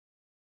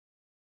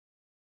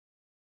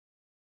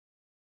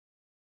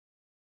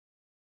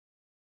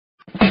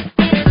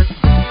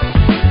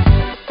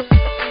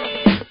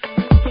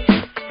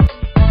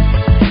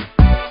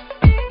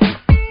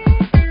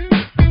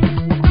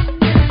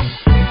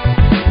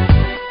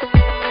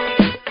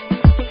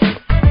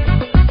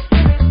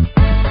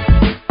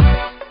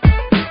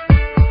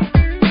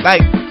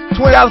Like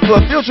 $20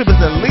 for a field trip is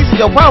the least of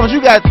your problems.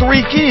 You got 3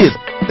 kids.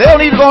 They don't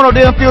need to go on no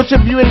damn field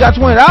trip if you ain't got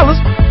 $20.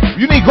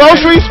 You need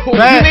groceries.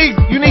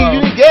 You need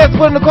gas to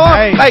put in the car.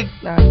 Hey. Like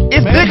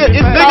it's bigger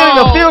than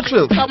a field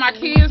trip. So my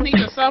kids need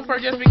to suffer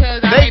just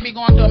because I may be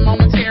going through a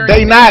momentary.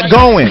 They not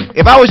going.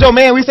 If I was your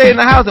man, we stay in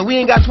the house and we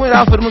ain't got $20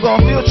 for them to go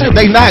on field trip.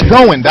 They not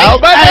going,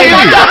 dog. But they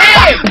didn't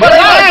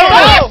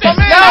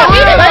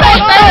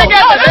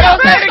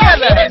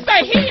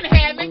say he didn't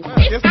have it.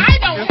 I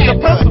don't have it.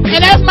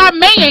 And as my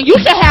man, you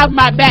should have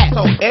my back.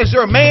 So as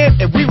your man,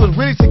 if we was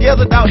really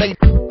together, dog, they.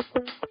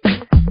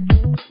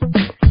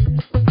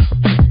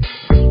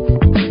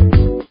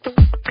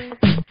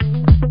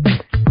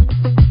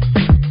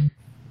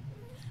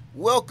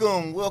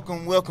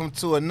 Welcome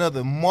to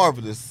another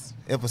marvelous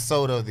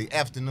episode of the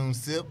Afternoon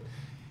Sip.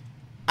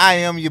 I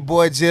am your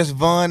boy Jess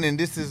Vaughn, and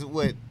this is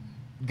what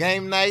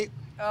game night.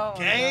 Oh,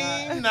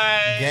 Game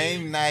night.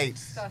 Game night.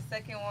 It's our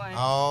second one.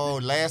 Oh,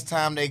 last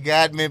time they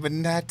got me, but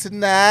not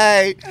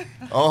tonight.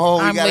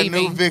 Oh, we got a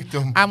new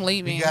victim. I'm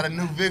leaving. We got a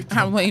new victim.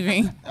 I'm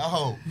leaving.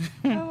 Oh.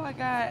 Oh my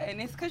God!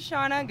 And it's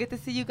Kashana. Good to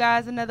see you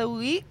guys another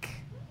week.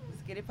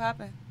 Let's get it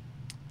popping.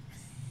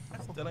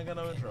 Still ain't got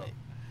no intro.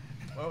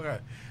 Okay.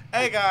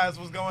 Hey guys,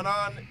 what's going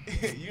on?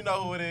 You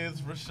know who it is,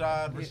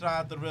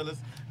 Rashad the realist.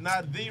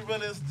 Not the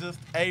realist, just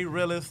a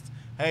realist.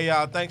 Hey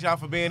y'all, thanks y'all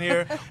for being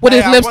here. With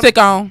his lipstick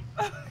on.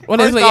 What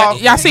is it?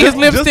 Y'all see his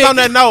lipstick? Just on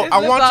that note,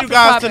 I want lip you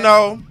guys to popping.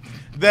 know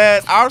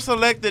that our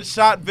selected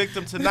shot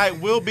victim tonight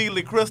will be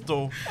Lee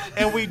Crystal,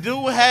 and we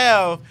do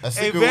have a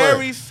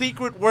very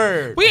secret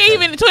word. We ain't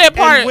even to that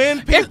part. And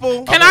when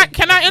people, can I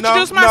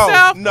introduce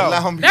myself? No,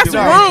 That's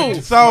no.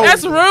 rude. So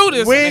That's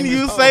rude. when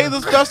you say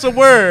the special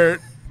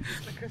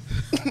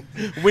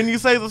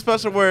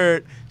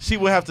word, she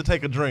will have to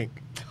take a drink.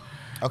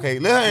 Okay,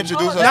 let her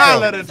introduce herself. Now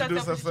let her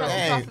introduce herself.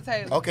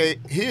 Hey, okay,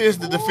 here's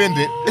the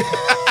defendant.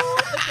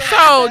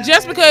 So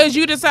just because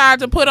you decide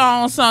to put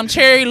on some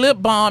cherry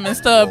lip balm and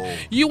stuff,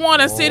 you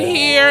want to sit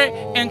here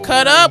and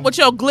cut up with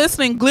your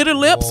glistening glitter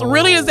lips?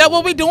 Really, is that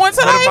what we doing What if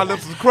tonight? my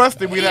lips is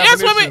crusty? We'd have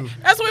That's an what issue.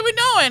 that's what we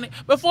doing.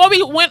 Before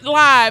we went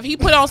live, he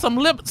put on some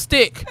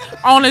lipstick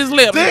on his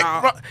lip. Stick?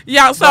 y'all.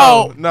 Yeah,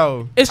 so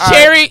No. it's All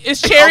cherry.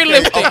 It's cherry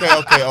lipstick.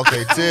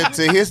 Okay.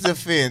 To his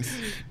defense,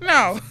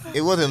 No,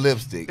 it wasn't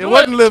lipstick. It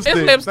wasn't lipstick.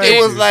 It's lipstick. It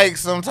was like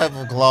some type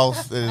of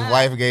gloss that his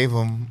wife gave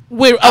him.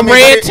 with a I mean,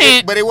 red but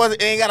tint. But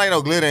it ain't got like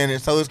no glitter in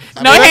it, so it's.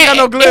 No, it it ain't had, got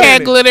no glitter it had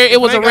in it. glitter. It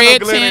was It a ain't got no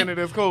red glitter tint. in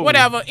it. It's cool.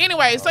 Whatever.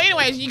 Anyways,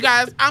 you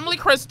guys, I'm Lee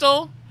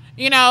Crystal.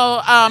 You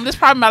know, this is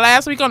probably my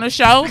last week on the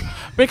show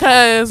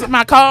because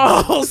my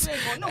co-host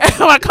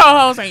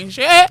ain't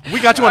shit. We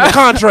got you on the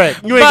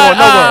contract. You ain't But,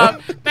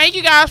 going nowhere. thank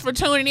you guys for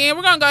tuning in.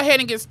 We're gonna go ahead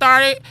and get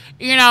started.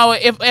 You know,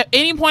 if at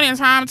any point in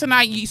time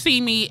tonight you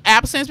see me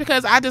absent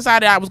because I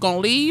decided I was gonna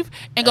leave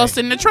and go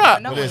sit in the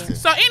truck. No, Listen,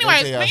 So, let me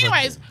tell y'all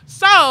anyways, something.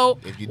 so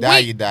If you die,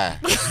 you die.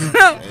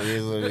 It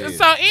is what it is.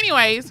 So,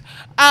 anyways,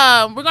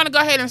 we're gonna go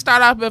ahead and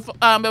start off. But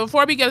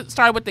before we get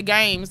started with the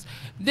games,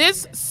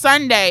 this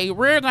Sunday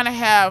we're gonna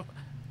have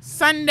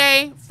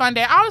Sunday Fun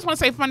Day. I always want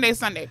to say Fun Day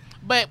Sunday,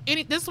 but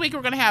this week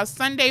we're gonna have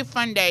Sunday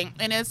Fun Day,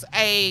 and it's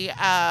a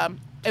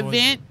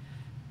event.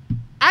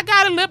 I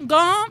got a lip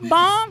balm.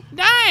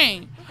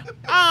 Dang.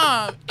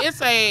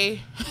 It's a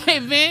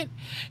event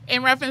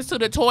in reference to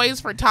the Toys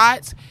for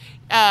Tots.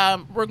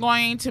 We're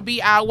going to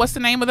be out. What's the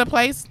name of the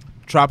place?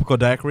 Tropical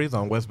Daiquiris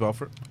on West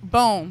Belford.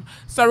 Boom.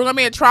 So we're going to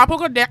be at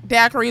Tropical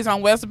Daiquiris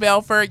on West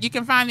Belford. You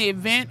can find the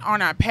event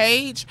on our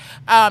page.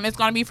 It's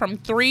going to be from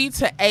 3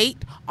 to 8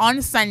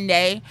 on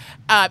Sunday.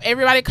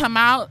 Everybody come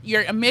out.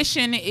 Your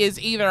admission is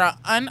either an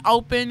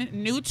unopened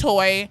new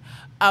toy,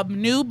 a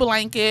new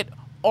blanket,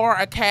 or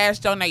a cash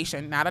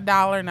donation. Not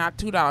 $1, not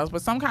 $2,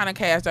 but some kind of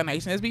cash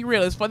donation. Let's be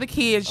real. It's for the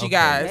kids, you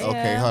guys.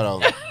 Okay,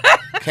 hold on.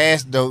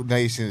 Cash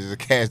donation is a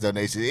cash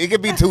donation. It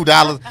could be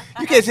 $2.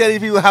 You can't tell these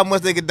people how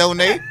much they can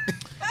donate.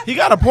 He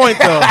got a point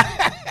though.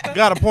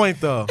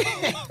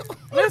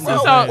 Listen,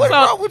 What's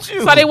wrong with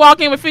you? So they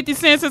walk in with 50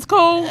 cents. It's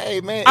cool? Hey,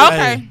 man.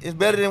 Okay. It's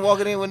better than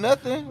walking in with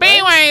nothing. But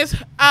anyways,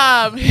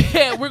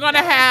 we're going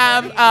to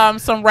have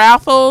some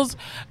raffles.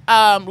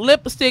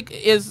 Lipstick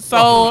is so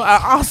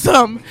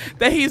awesome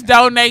that he's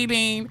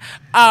donating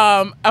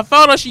a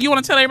photo shoot. You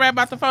want to tell everybody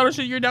about the photo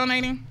shoot you're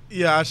donating?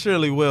 Yeah, I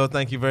surely will.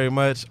 Thank you very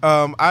much.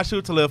 I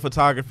Shoot to Live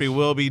Photography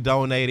will be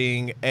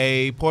donating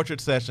a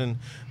portrait session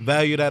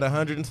valued at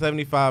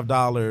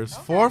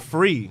 $175 for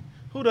free.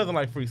 Who doesn't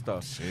like free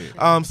stuff?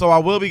 So I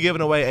will be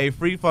giving away a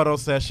free photo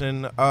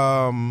session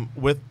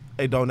with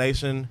a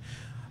donation.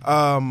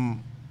 I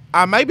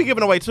might be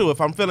giving away two. If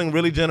I'm feeling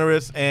really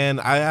generous and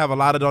I have a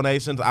lot of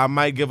donations, I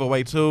might give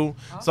away two.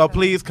 Okay. So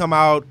please come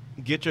out,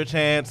 get your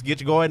chance,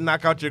 go ahead and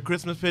knock out your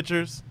Christmas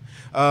pictures.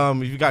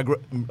 If you got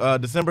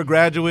December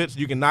graduates,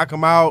 you can knock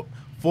them out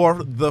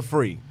for the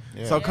free.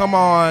 Yeah. So come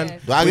on.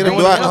 Do I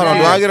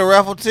get a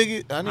raffle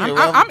ticket?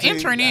 I'm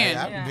entering in.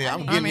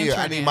 I'm getting here.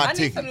 I need my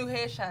ticket. I need some new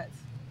headshots.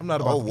 I'm not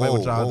about to play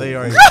with y'all. They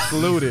are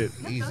included.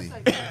 Easy.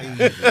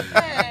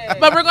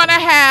 But we're going to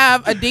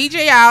have a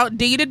DJ out.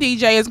 D the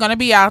DJ is going to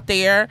be out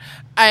there.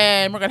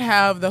 And we're gonna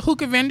have the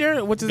hookah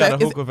vendor, which is Got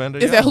that a hookah vendor,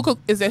 Is yeah.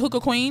 that hookah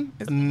queen?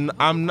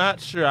 I'm not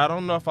sure. I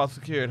don't know if I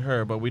secured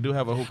her, but we do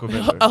have a hookah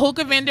vendor. A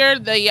hookah vendor.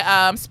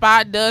 The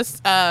spot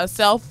does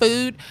sell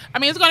food. I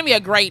mean, it's gonna be a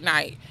great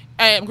night.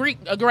 A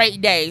great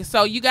day.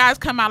 So you guys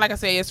come out, like I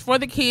said, it's for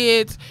the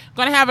kids.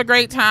 Gonna have a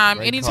great time.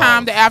 Great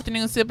Anytime cause. the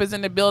afternoon sip is in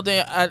the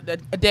building, a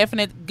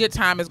definite good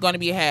time is going to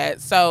be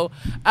had. So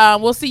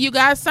we'll see you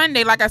guys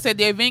Sunday. Like I said,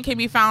 the event can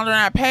be found on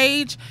our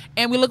page,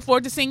 and we look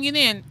forward to seeing you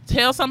then.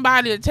 Tell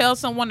somebody to tell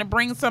someone to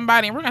bring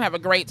somebody, and we're gonna have a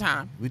great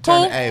time. We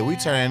Cool?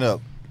 turning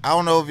up. I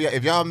don't know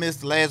if y'all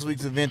missed last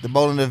week's event, the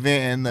bowling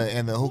event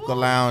and the hookah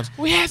lounge.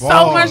 We had so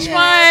Wow. much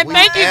fun. We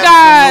Thank you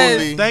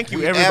absolutely- guys. Thank you,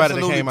 we everybody that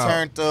absolutely came out.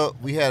 turned up.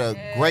 We had a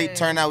great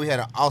turnout. We had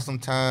an awesome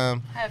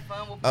time. Had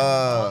fun with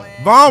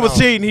Vaughn was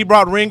No. cheating. He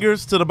brought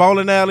ringers to the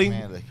bowling alley.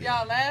 Man, look at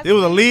Y'all last It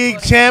was a week league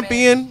was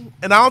champion,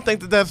 and I don't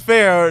think that that's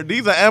fair.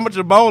 These are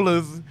amateur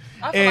bowlers,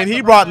 I feel and like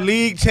he LeBron. brought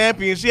league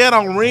champions. She had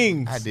on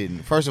rings. I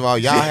didn't. First of all,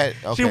 y'all had.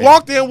 Okay. She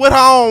walked in with her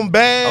own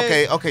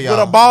bag. Okay, y'all.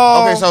 With a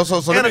ball. Okay, so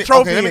and let a me,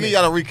 trophy. okay, let me in give it.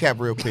 y'all a recap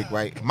real quick,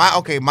 right?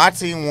 My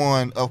team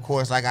won, of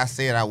course, like I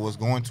said I was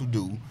going to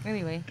do.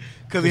 Anyway,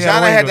 Because he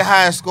Kashana had ringers. the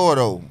highest score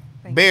though,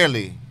 Thank you.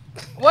 barely.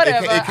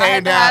 whatever. It I came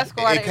had the high down.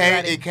 score out of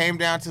everybody. It came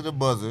down to the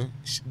buzzer,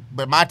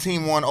 but my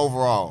team won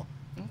overall.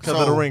 Because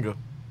of the ringer.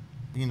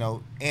 You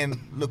know, and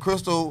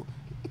LaCrystal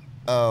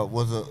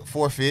was a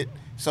forfeit,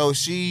 so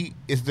she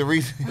is the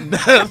reason.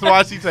 That's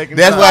why she's taking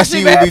That's why shots.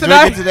 she will be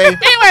drinking today.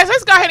 Anyways,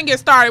 let's go ahead and get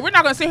started. We're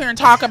not going to sit here and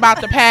talk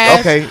about the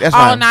past Okay, that's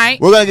all fine.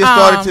 night. We're gonna get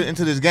started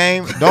into this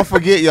game. Don't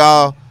forget,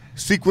 y'all.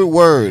 Secret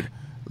word.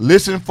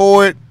 Listen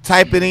for it.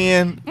 Type it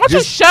in. Why don't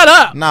you shut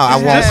up? No, I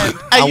won't. Hey,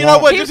 I you know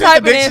won't. what? Keep Just hit the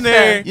typing in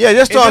dictionary. stuff. Yeah,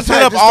 just and start, hit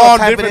type, up just all start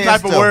typing different in type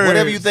stuff, of words.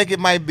 whatever you think it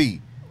might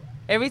be.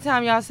 Every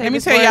time y'all say Let me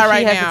this tell word, y'all she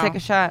right has now. to take a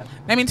shot.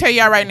 Let me tell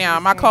y'all right now,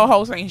 my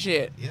co-host ain't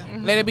shit.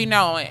 Let it be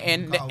known.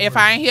 And if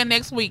I ain't here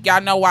next week,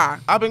 y'all know why.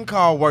 I've been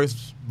called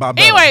worse by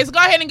better. Anyways, go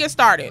ahead and get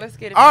started. Let's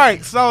get it. All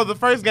right, so the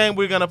first game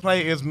we're going to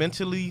play is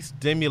Mentally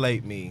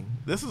Stimulate Me.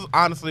 This is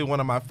honestly one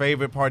of my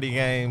favorite party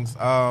games.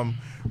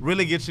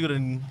 Really gets you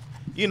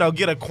to,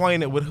 get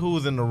acquainted with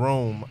who's in the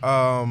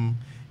room.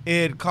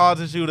 It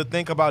causes you to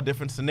think about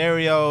different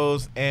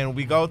scenarios, and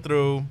we go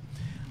through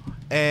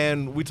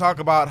and we talk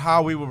about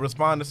how we would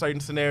respond to certain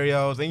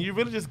scenarios, and you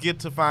really just get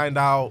to find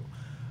out,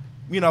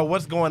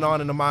 what's going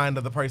on in the mind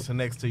of the person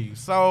next to you.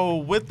 So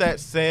with that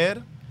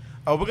said,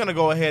 we're going to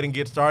go ahead and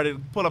get started.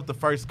 Pull up the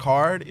first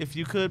card, if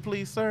you could,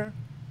 please, sir.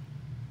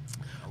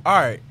 All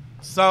right.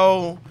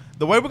 So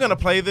the way we're going to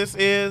play this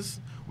is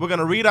we're going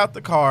to read out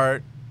the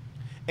card,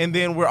 and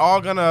then we're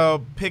all going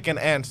to pick an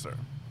answer.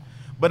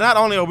 But not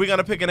only are we going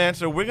to pick an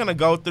answer, we're going to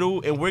go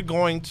through and we're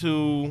going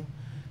to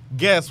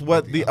guess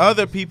what the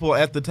other people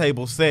at the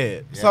table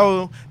said. Yeah.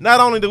 So not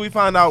only do we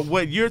find out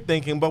what you're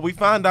thinking, but we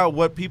find out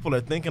what people are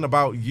thinking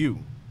about you.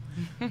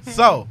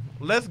 So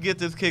let's get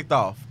this kicked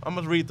off. I'm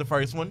going to read the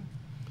first one.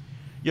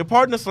 Your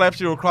partner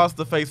slaps you across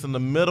the face in the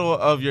middle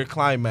of your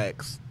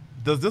climax.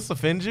 Does this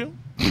offend you?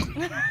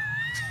 Wait,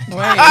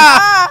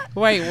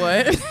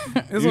 what? This You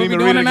what need we me to doing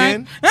read it tonight?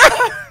 again?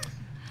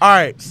 All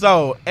right,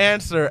 so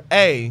answer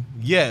A,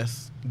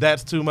 yes,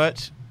 that's too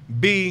much.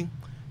 B,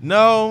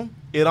 no,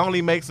 it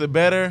only makes it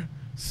better.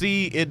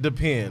 C, it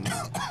depends.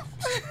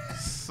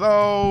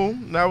 So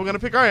now we're going to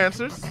pick our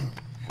answers.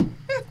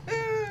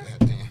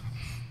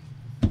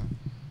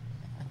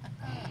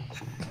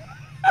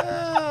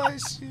 Oh,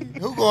 shit.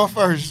 Who going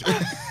first?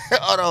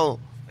 Hold on.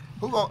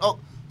 Who going? Oh,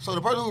 so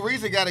the person who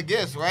reads it got to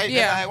guess, right?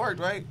 Yeah. That's how it worked,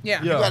 right?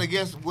 Yeah. You Yeah. got to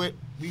guess what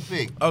we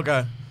picked.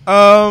 Okay.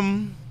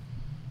 I'm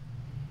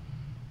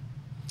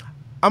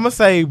going to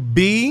say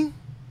B,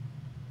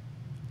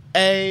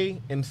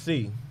 A, and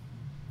C.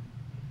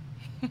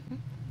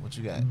 What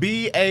you got?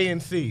 B, A,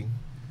 and C.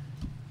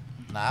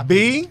 Nah, I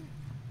B?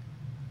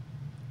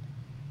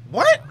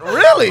 What?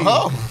 Really?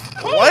 Oh.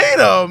 Wait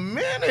a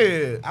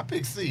minute. I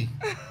picked C.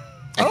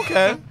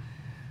 Okay.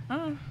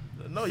 Uh,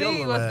 No, See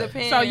you're what's mad. the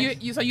pin.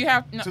 so you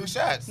have no, 2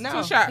 shots.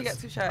 No, 2 shots. He got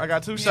 2 shots. I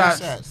got 2 2 shots.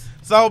 shots.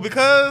 So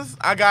because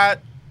I got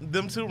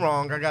them 2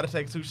 wrong, I got to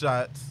take 2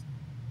 shots.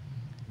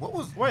 What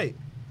was? Wait.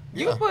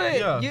 You Yeah. put.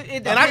 Yeah. You,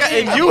 it And I got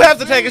depends. and you have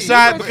to take a You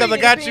shot put because C I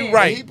in got the you pen.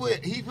 right. He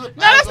put.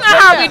 No, that's not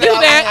how we do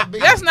that.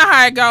 That's not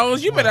how it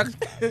goes. You better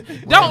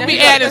don't be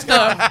adding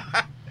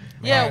stuff.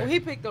 Yeah, Right. well, he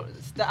picked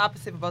the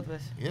opposite of both of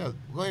us. Yeah,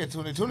 go ahead,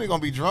 Toonie. Toonie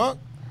gonna be drunk.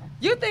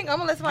 You think I'm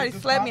gonna let somebody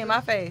slap me in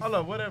my face? Hold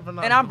on, whatever.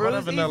 And I'm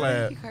bruised vanilla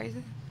easily? at. You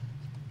crazy?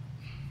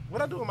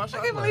 What I do with my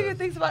shot? I can't believe you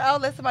think somebody. I'll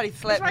let somebody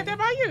slap It's right me. there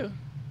by you.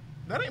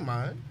 That ain't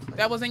mine.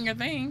 That was in your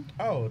thing.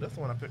 Oh, that's the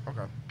one I picked.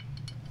 Okay.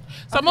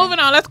 So moving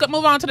on, let's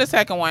move on to the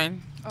second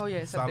one. Oh yeah,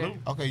 it's up there.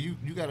 Salute. Okay, you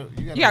gotta.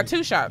 You got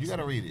 2 shots. You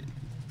gotta read it.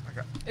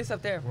 It's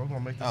up there. We're gonna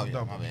make this Oh a yeah,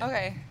 double. my bad.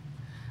 Okay.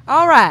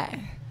 All right.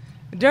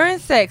 During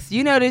sex,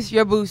 you notice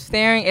your boo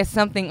staring at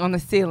something on the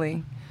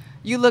ceiling.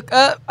 You look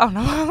up. Oh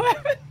no.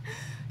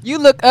 You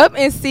look up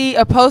and see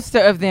a poster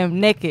of them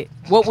naked.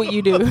 What would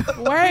you do?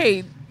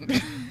 Wait.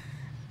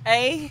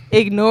 A.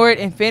 Ignore it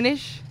and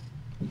finish.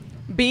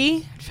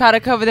 B. Try to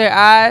cover their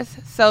eyes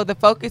so the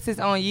focus is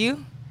on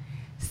you.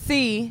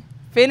 C.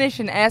 finish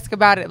and ask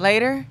about it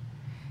later.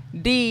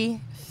 D,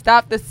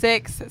 stop the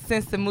sex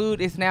since the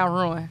mood is now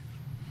ruined.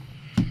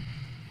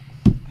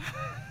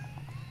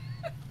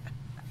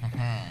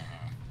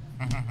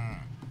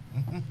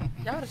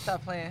 Y'all would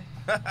stop playing.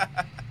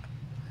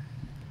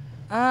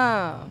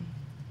 I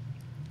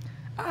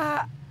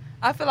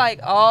feel like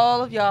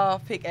all of y'all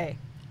pick A.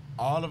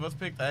 All of us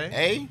picked A.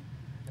 A?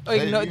 Or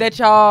ignore that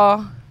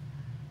y'all.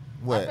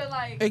 What? I feel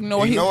like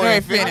Ignore his Ignore very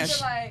and finish. I finish.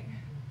 feel like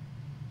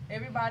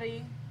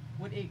everybody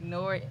would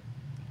ignore it.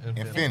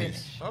 And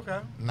finish. Okay.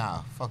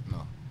 Nah, fuck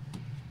no.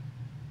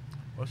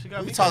 Well, she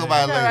got We me. talk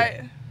about it All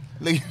later. right.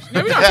 Yeah,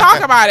 we don't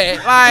talk about it.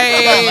 Talk about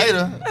it Like,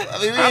 later.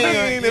 I mean,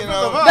 if it's a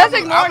That's I'ma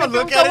ignoring the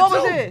look film. at So it what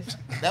was too. this?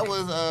 that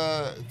was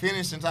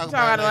finish and talk talk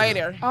about about it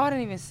later. Oh, I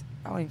didn't even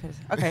finish.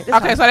 Okay. That's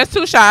Okay, fine. so that's 2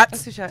 That's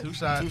shots. 2 shots. 2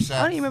 shots. 2 I shots.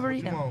 don't even remember What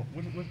reading you them. want?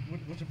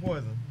 What's your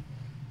poison?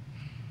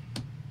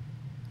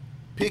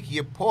 Pick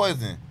your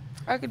poison.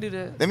 I could do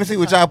the. Let me see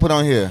what y'all put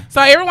on here.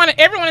 So everyone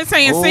is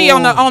saying C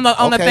on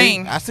the okay.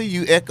 thing. I see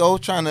you, Echo,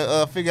 trying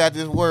to figure out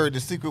this word, the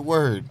secret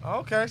word.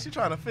 Okay, she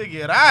trying to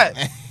figure it out.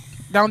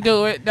 Don't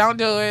do it. Don't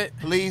do it.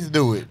 Please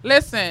do it.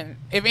 Listen,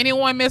 if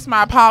anyone missed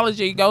my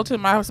apology, go to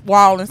my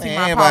wall and see Man,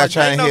 my everybody apology.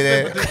 trying to Ain't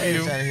hear no that. sympathy for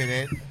you. Trying to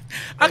hear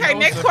that. Okay,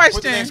 next Put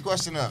question. the next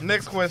question up.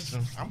 Next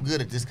question. I'm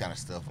good at this kind of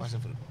stuff. Watch it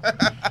for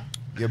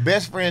your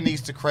best friend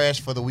needs to crash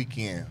for the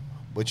weekend,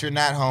 but you're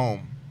not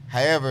home.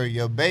 However,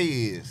 your bae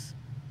is.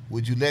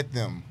 Would you let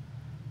them?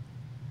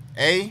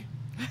 A,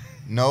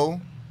 no.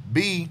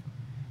 B,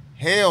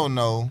 hell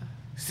no.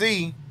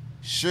 C,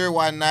 sure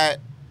why not.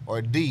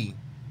 Or D,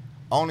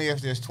 only if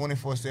there's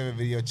 24/7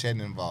 video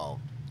chatting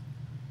involved.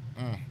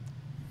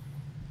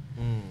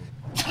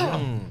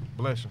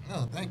 Bless you.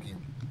 Oh, thank you.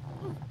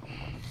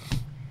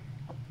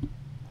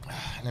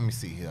 Let me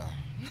see here. All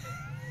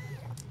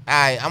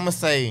right, I'm gonna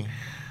say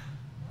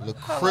the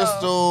I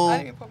crystal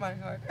didn't even put my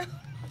card.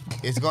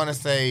 is gonna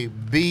say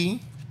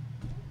B.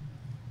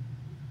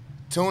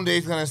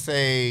 Tunde's gonna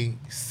say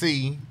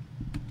C,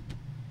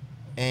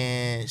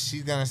 and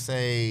she's gonna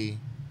say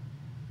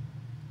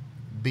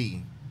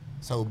B.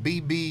 So B,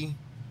 B,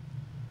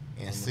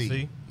 and C.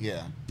 C?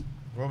 Yeah.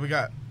 What we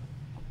got?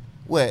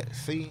 What?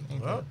 C?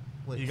 Ain't Well, that-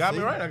 what, you got C?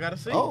 me right. I got to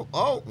see.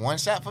 Oh, 1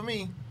 shot for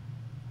me.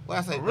 What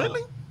I say?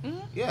 Really?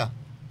 Yeah.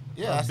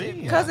 Yeah, I B.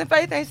 see. Cousin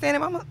Faith ain't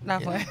standing. Mama,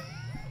 not Yeah. playing.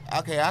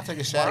 Okay, I'll take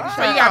a shot.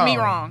 So you got me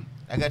wrong.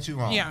 I got you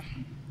wrong. Yeah.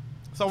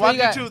 So why you did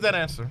you got- choose that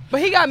answer?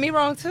 But he got me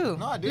wrong too.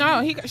 No, I didn't.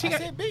 No, she I got-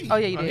 said B. Oh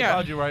yeah, you I did. Yeah.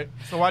 called you right.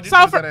 So why did you So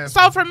choose that for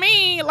answer? for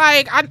me,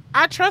 like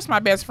I trust my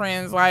best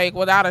friends like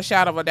without a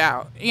shadow of a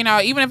doubt. You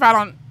know, even if I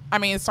don't. I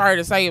mean, sorry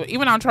to say,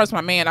 even I don't trust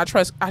my man. I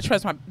trust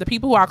the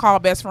people who I call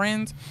best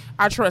friends.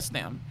 I trust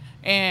them,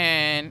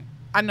 and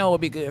I know it'll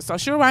be good. So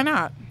sure, why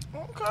not?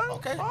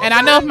 Okay. And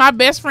I know if my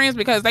best friends,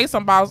 because they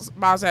some boss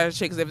ass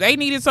chicks, if they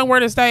needed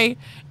somewhere to stay,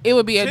 it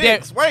would be a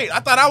Chicks, wait, I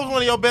thought I was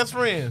one of your best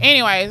friends.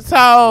 Anyway, so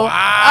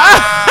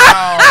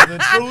Wow, the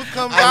truth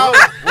comes out.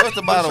 What's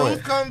the The bottle truth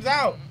at? comes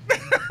out.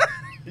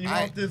 You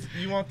I- want this?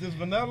 You want this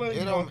vanilla? It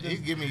You don't. want this? You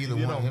give me either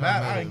You one. don't It don't matter.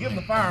 matter All right, to give him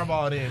me. the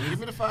fireball then. Give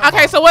me the fireball.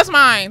 okay, so what's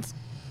mine?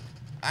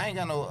 I ain't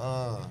got no.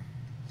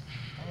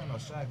 I got no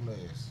shot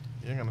glass.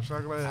 You ain't got no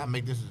shot I glass?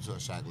 make this into a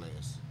shot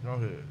glass. Go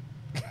ahead.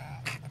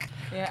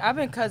 Yeah, I've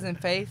been cousin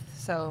Faith,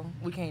 so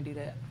we can't do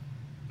that.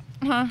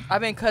 Huh?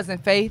 I've been cousin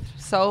Faith,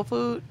 soul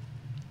food.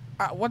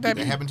 What Did that that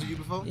mean? happen to you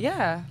before?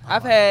 Yeah,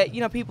 I've had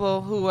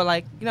people who are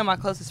like my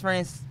closest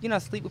friends.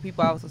 Sleep with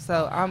people also.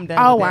 So I'm done.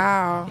 Oh with that.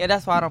 wow. Yeah,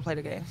 that's why I don't play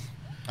the games.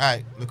 All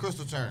right, the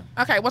crystal turn.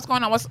 Okay, what's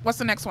going on? What's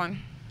the next one?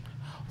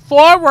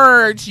 4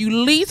 words you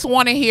least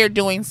want to hear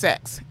doing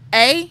sex.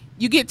 A,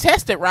 you get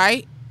tested,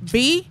 right?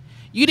 B,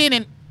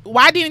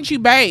 why didn't you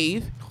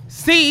bathe?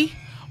 C,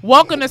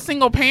 welcome to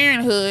single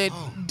parenthood.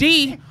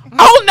 D,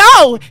 oh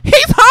no,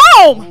 he's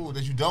home. Ooh,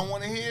 that you don't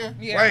want to hear?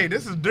 Yeah. Wait,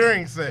 this is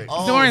during sex.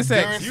 Oh, During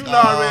sex. You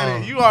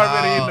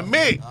already in the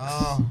mix.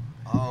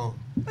 Oh,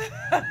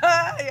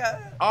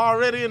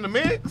 Already in the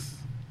mix.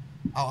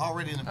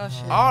 already in the. Oh,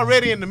 shit.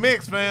 Already in the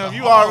mix, fam.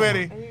 You Oh.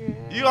 already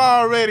You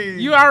already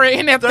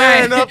in that thing.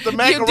 stirring up the You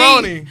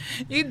macaroni.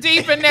 You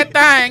deep in that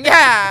thing.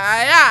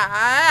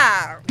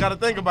 Yeah. Gotta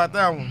think about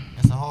that one.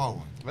 That's a hard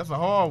one. That's a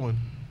hard one.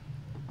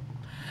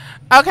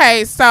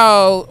 Okay,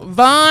 so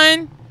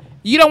Vaughn,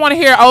 you don't want to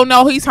hear, oh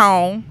no, he's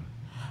home.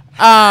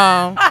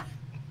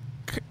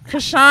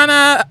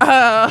 Krishana,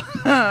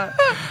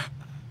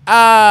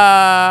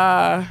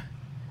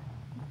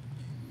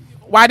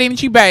 why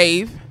didn't you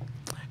bathe?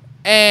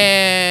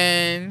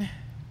 And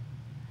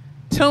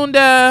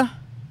Tunda,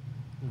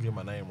 Get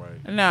my name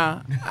right.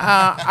 no.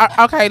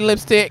 Okay,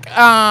 lipstick.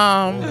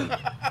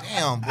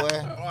 Damn, boy.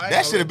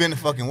 That should have been the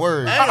fucking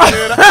word.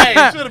 Hey,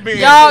 it should have been.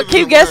 Y'all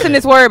keep guessing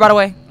this word, by the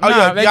way. Oh No,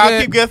 yeah, they y'all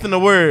good. keep guessing the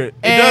word.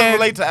 It And- does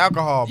relate to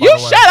alcohol. By You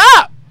the way. shut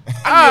up.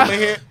 I give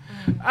him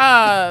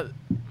a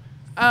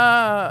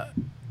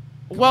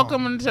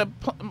hit.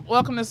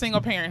 Welcome to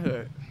single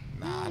parenthood.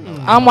 Nah,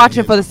 I'm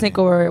watching for the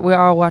single word. We're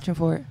all watching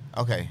for it.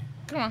 Okay,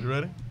 Come on. You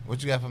ready?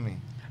 what you got for me?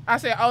 I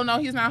said, oh no,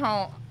 he's not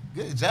home.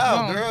 Good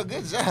job, No. girl.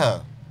 Good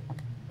job.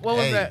 What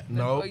was Hey. that?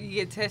 No. Oh, you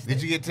get tested.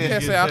 Did you get Yes,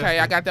 tested? sir. Okay,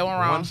 I got that one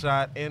wrong. 1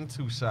 shot and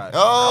 2 shots.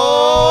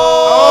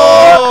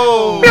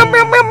 Oh! Meow,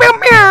 meow, meow, meow, What you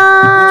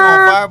meow.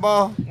 want,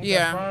 fireball?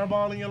 Yeah.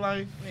 Fireball in your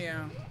life?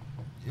 Yeah.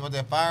 You want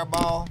that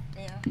fireball?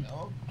 Yeah.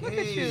 Look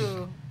at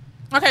you.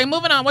 Okay,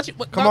 moving on.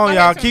 Come on,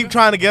 y'all. Keep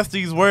trying to guess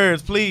these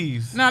words,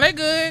 please. No, they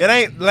good. It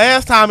ain't.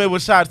 Last time it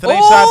was shots. It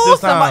ain't Ooh, shots this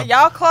time.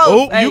 Y'all close.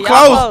 Oh, Hey, you y'all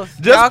close.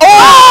 Just. Y'all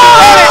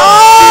Oh!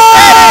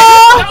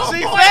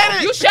 She said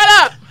it. You shut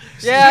up.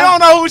 Yeah. You don't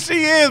know who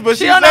she is, but She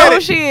she don't said know who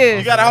it. she is.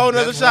 You got a whole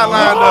nother That's shot one.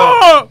 lined up.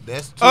 Oh.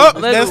 That's two. Oh,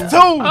 Let's that's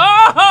go. 2.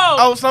 Oh.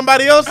 Oh,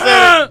 somebody else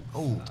said it.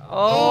 Ooh.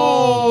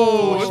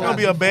 Oh, it's Oh. gonna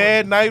be a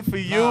bad night for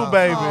you, Nah.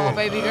 baby. Oh,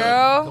 baby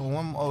girl.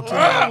 One more, two.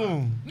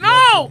 Mm.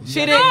 No.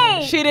 She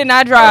did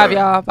not drive,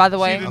 y'all, by the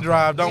She way. didn't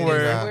drive. Don't She worry.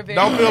 didn't drive.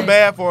 Don't feel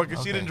bad for her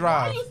because she Okay. didn't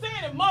Why drive. are you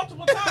saying it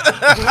multiple times?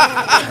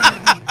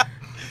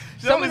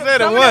 She only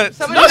said it once.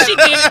 No, she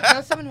didn't.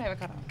 No, some of them haven't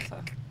caught on. So.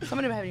 Some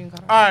of them haven't even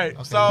caught on. All right,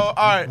 Okay. so all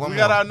right, One we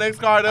got more. our next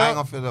card I ain't up.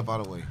 gonna fill it up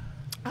all the way.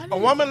 A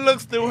woman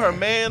looks through her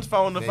man's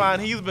phone to There you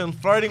find go. he's been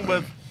flirting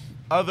with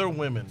other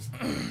women.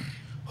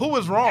 Who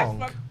is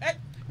wrong?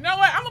 You know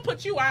what? I'm gonna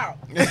put you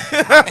out. Put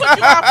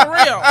you out for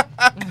real.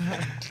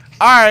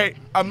 All right,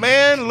 a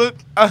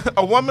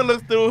woman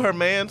looks through her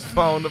man's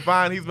phone to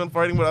find he's been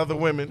flirting with other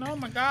women. Oh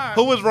my God.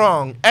 Who is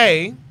wrong?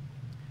 A,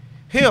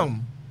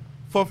 him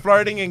for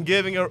flirting and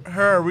giving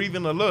her a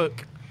reason to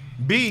look.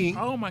 B,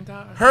 Oh my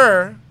God.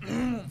 her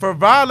for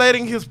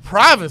violating his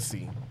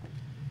privacy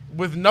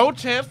with no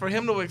chance for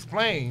him to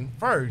explain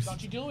first.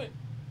 Don't you do it.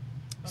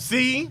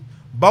 C,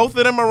 both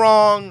of them are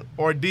wrong.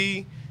 Or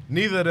D,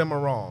 neither of them are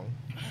wrong.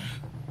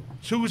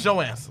 Choose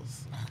your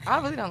answers.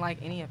 I really don't like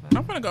any of them.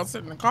 I'm gonna go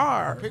sit in the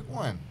car. Pick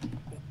one.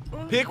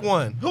 Pick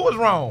one. Who was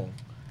wrong?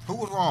 Who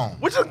was wrong?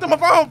 What you looked at my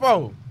phone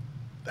for?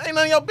 That ain't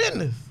none of your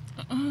business.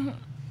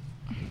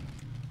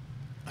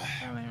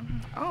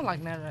 I don't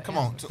like none of that. Come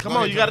on. Come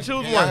on, you gotta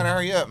choose Y'all one. gotta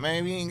hurry up,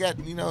 man. We ain't got,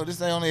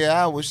 this ain't only an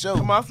hour show.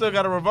 Come on, I still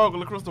got to revoke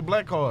a Crystal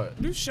Black card.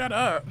 You shut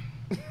up.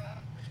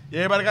 Yeah,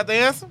 everybody got the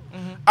answer?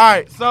 All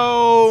right,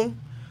 so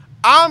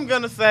I'm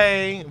going to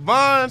say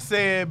Vaughn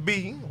said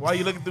B while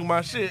you looking through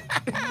my shit.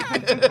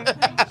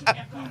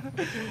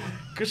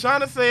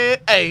 Kashana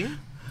said A.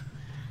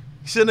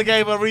 Shouldn't have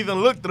gave her a reason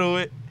to look through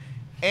it.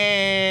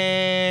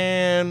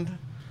 And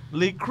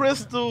Lee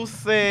Crystal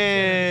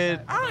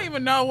said, I don't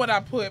even know what I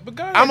put, but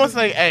go ahead. I'm going to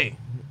say A.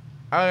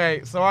 All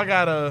right, so I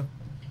got a,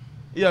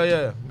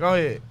 yeah, go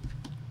ahead.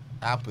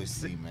 I put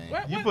C, man.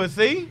 What? You put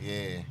C?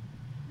 Yeah.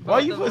 Why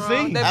Both you of put them C?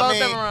 wrong. They both of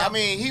them wrong. I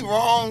mean, he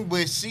wrong,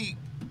 but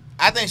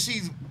I think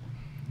she's.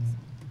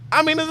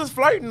 I mean, this is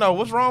flirting, though.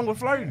 What's wrong with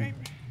flirting?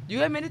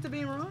 You admitted to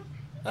being wrong?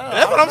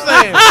 That's what I'm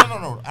saying.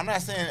 No. I'm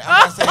not saying.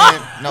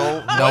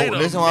 No. Wait a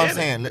Listen what I'm minute.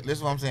 saying.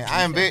 Listen what I'm saying.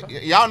 I am big.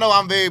 Y'all know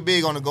I'm very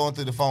big on the going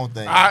through the phone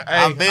thing. We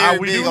I'm very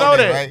do big know on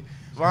that. right?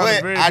 Vaughn is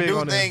But very I big do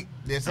on that. think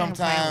that I'm playing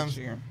sometimes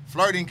with you.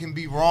 flirting can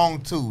be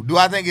wrong too. Do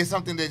I think it's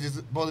something that's just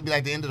supposed to be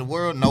like the end of the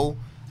world? No.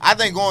 I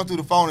think going through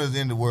the phone is the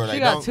end of the world. She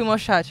Like, got don't- 2 more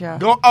shots,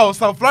 y'all.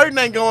 So flirting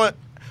ain't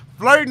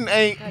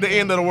the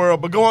end of the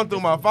world, but going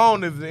through my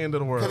phone is the end of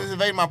the Because it's world.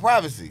 invading my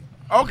privacy.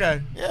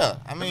 Okay. Yeah.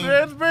 I mean,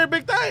 It's a very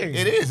big thing.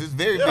 it is. It's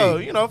very Yo,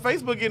 big.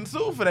 Facebook getting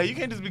sued for that. You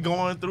can't just be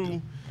going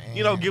through,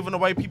 giving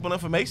away people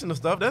information and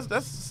stuff.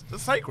 That's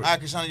sacred. All right,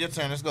 Kashana, your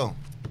turn. Let's go.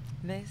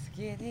 Let's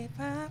get it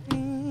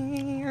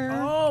poppin'.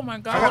 Oh my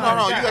God. Hold on.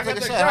 I You got gotta take a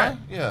that shot, shot. huh?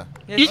 Yeah.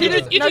 Yeah, You she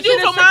did did. you No, did she do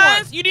just for took one.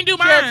 mine? You didn't do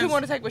She had 2 mine.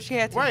 more to take, but she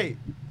had to. Wait.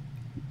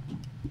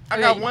 I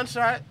Okay. got 1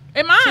 shot.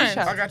 In mine. 2 shots.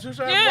 I got 2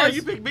 shots. Yes. Why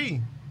you pick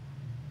B?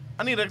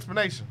 I need an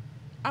explanation.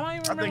 I don't even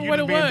I think remember you what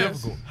just it being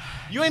was. difficult.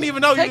 You ain't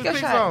even know Take you your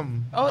just picked shot.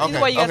 something. Oh, either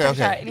Okay, way, you gotta okay, take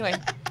a okay. shot. Anyway,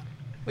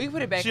 we can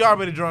put it back. She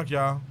already drunk,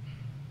 y'all.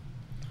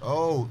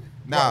 Oh,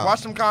 nah.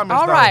 Watch them comments.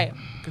 All though, right.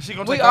 Cause she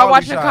gonna We take are all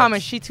watching these the shots.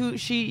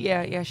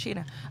 comments. She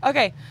know.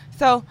 Okay,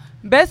 so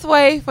best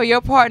way for your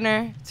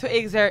partner to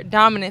exert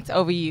dominance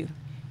over you: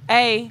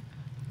 A,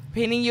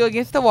 pinning you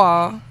against the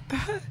wall.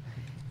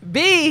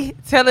 B,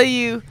 telling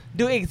you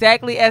do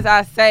exactly as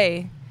I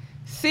say.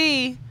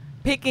 C,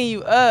 picking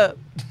you up.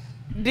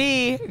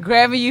 D,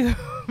 grabbing you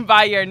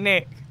by your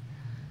neck.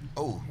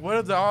 Oh. What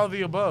is all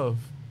the above?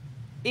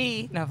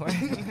 E, no.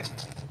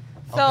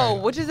 So, Okay.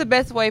 which is the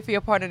best way for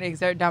your partner to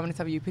exert dominance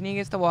over you? Pinning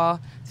against the wall,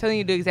 telling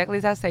you to do exactly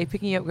as I say,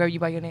 picking you up, grab you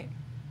by your neck.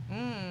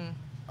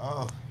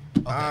 Oh.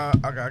 I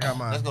got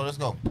mine. Let's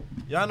go.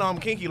 Y'all know I'm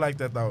kinky like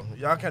that though.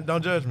 Y'all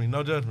don't judge me.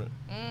 No judgment.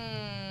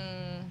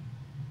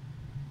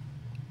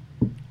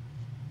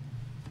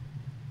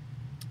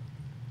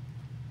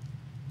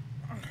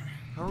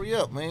 Hurry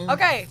up, man.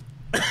 Okay.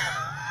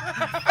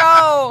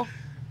 So,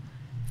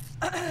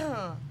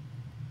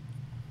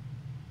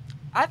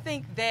 I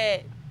think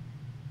that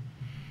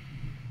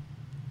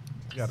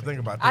You gotta think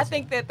about this. I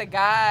think that the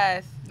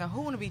guys. Now,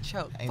 who want to be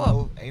choked?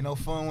 Ain't no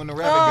fun when the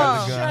rabbit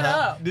got the gun, Shut huh?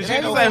 up. Did It she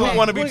ain't just no say fun. who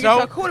want to be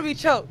choked? Who want to be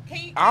choked?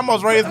 I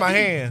almost raised my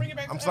Bring hand. it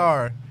back to I'm us.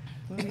 sorry.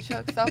 Who wanna be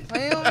choked? Stop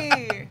playing with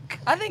me.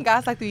 I think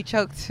guys like to be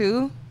choked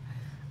too.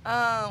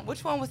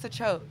 Which one was the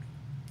choke?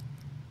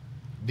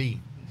 D,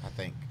 I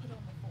think.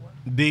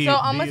 D. So D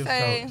I'ma is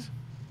say- choked.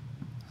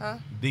 Huh?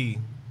 D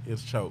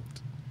is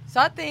choked. So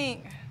I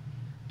think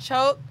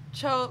choke,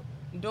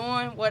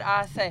 doing what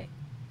I say.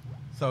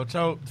 So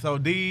choke. So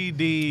D,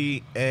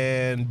 D,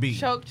 and B.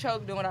 Choke,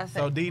 doing what I say.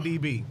 So D, D,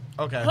 B.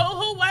 Okay. Who,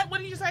 what? What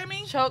did you say to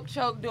me? Choke,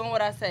 doing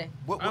what I say.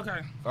 What-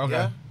 Okay. Okay.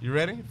 Yeah. You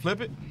ready?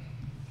 Flip it.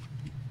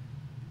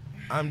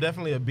 I'm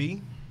definitely a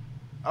B.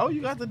 Oh,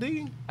 you got the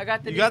D. I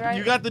got the You D got right?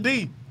 you got the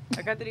D.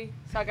 I got the D.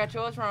 So I got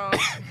yours wrong.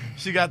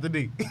 She got the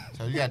D.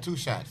 So you got 2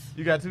 shots.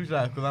 You got 2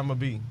 shots because I'm a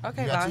B.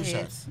 Okay, You got 2 go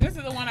ahead. shots. This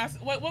is the one I.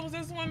 What was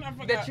this one? I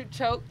forgot. That you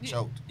choked.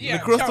 Choked. Yeah,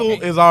 the crystal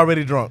choking. is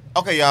already drunk.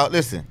 Okay, y'all,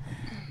 listen.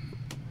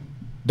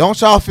 Don't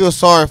y'all feel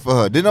sorry for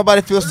her. Did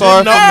nobody feel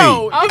sorry No. for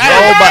No. me? Okay.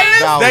 Nobody.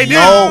 No, They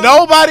no, didn't.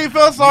 Nobody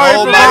feels sorry for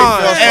Nobody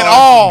Vaughn feels sorry at for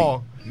all.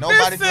 me. Nobody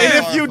Listen. feels And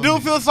if sorry you for do me.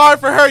 feel sorry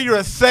for her, you're a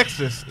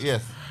sexist.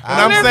 Yes. And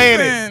I'm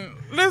saying it.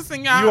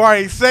 Listen, y'all. You are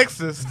a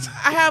sexist.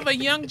 I have a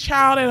young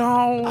child at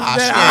home. Ah,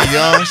 that she ain't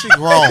young. She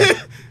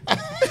grown.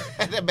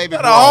 That baby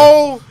grown.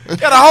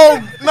 Got a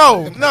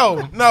whole.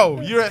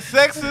 No. You're a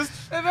sexist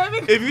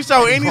if you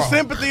show any Grown.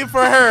 sympathy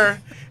for her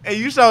and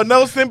you show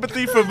no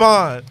sympathy for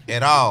Vaughn.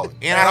 At all.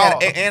 And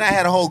At I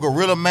had a whole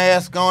gorilla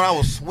mask on. I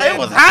was sweating. It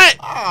was hot.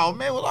 Oh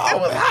man, it was all It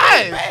was bad.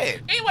 hot.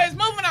 Bad. Anyways,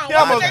 moving on. He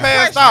almost Next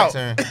passed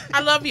question. out. Turn. I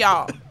love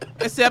y'all,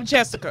 except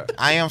Jessica.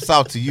 I am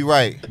salty. You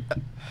right.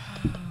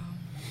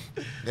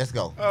 Let's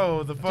go.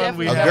 Oh, the fun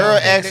we Definitely. A had. girl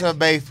asks her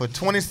babe for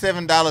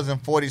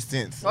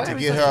 $27.40 Why to are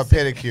we get so her a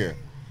specific? pedicure.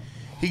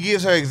 He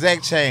gives her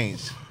exact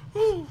change.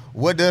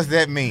 What does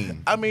that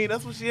mean? I mean,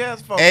 that's what she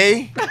asked for.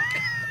 A,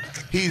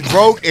 he's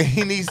broke and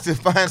he needs to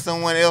find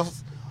someone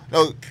else.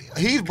 No,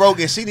 he's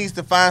broke and she needs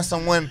to find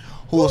someone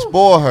who will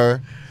spoil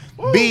her.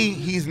 B,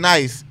 he's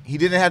nice. He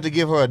didn't have to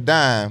give her a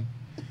dime.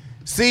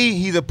 C,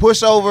 he's a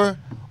pushover.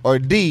 Or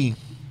D,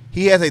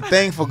 he has a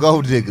thing for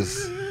gold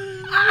diggers.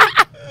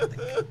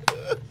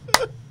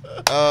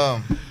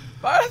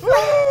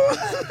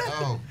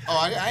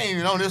 I ain't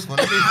even on this one.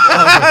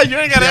 You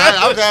ain't got to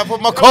I was trying to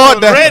put my I card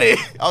was down. ready.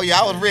 Oh yeah,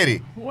 I was ready.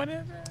 What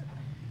is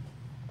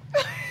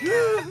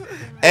it?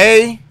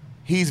 A,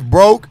 he's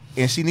broke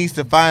and she needs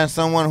to find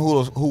someone who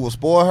will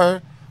spoil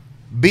her.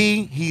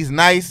 B, he's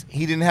nice.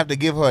 He didn't have to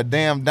give her a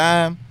damn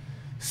dime.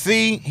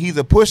 C, he's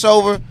a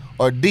pushover.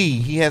 Or D,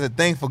 he has a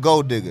thing for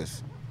gold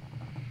diggers.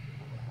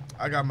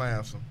 I got my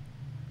answer.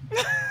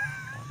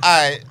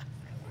 All right.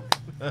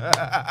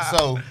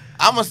 So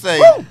I'm gonna say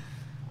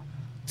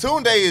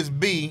Tunde is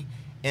B,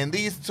 and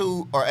these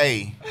two are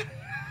A.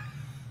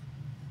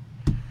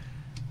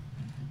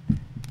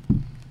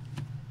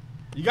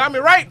 You got me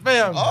right,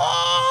 fam.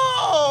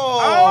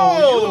 Oh,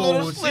 you a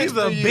little slick she's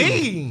for a you.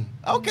 B.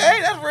 Okay,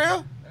 that's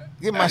real.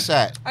 Give my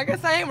shot. I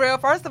guess I ain't real.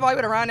 First of all, you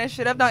better round that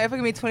shit up. Don't ever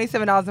give me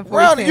 $27.40.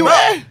 Round it, you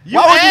asked. You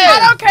Why would asked.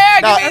 I don't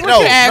care. No, Give me no,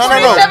 you asked.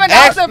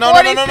 Ask,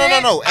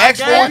 no. Ask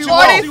for what you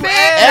want. $40.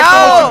 Ask for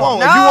what you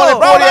want. If you wanted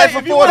No. 40, ask for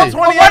If you want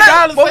 40.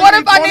 $28, But what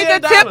if I need to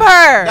tip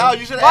her? No,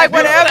 you should Like ask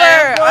me.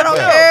 whatever. I don't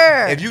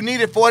care. If you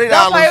needed $40,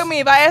 Don't play with me.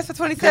 If I ask for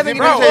 27,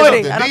 give me Let me tell you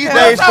 40. something. I don't These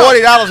care.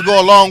 days, $40 go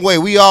a long way.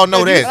 We all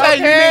know If you that. say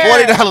you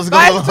need $40 If go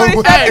I a ask long way.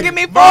 27, give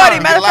me 40.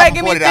 Vaughn, Matter of fact,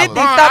 give me $40. 50.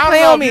 Vaughn, Stop I don't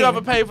playing know with if me. you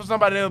ever paid for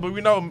somebody else, but we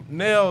know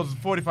nails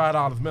 $45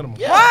 minimum.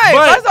 Right.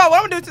 But- First of all,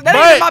 what I'm going to do, that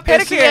ain't even my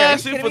But if she pedicure.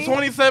 asked You you for kidding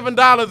me?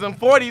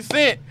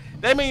 $27.40,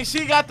 that means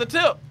she got the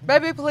tip.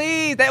 Baby,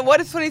 please. What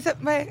is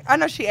 27? Man, I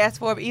know she asked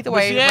for it, but either But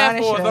way, she round asked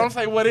it for it. shit Don't up.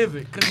 say what is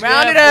it. 'cause she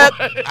Round it asked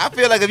up. for it. I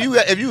feel like if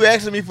you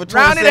asking me for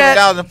Round it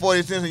up.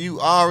 $27.40 and you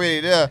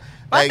already there,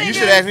 My like you thing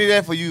should is- ask me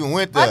that for you and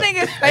went there. I think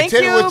it's And thank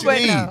tell you, me what you but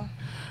need. no.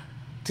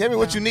 Tell me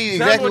what you need,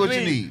 That's exactly what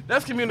you need.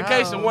 That's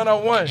communication Oh.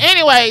 101.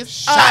 Anyways,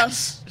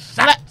 Shots.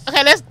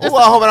 okay, let's Oh,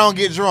 I hope I don't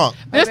get drunk.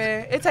 This-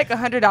 Baby, it take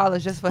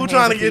 $100 just for Who hands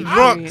trying to and get feet,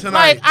 drunk period. tonight?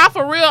 like I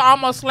for real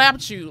almost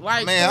slapped you.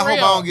 Like Man, I for hope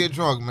real. I don't get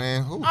drunk,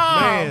 man. Ooh.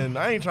 Man,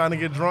 I ain't trying to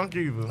get drunk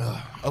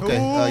either. Okay,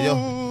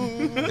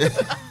 Ooh.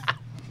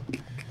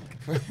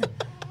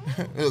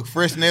 Look,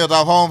 fresh nails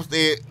off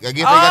Homestead. I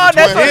guess Oh, they got the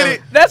that's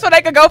 $27. that's what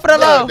they could go for the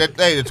low.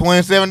 The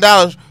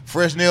 $27.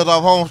 Fresh nails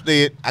off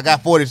Homestead. I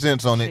got 40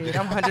 cents on it. Shit,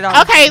 I'm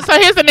 $100. Okay, so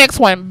here's the next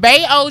one.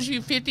 Bay owes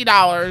you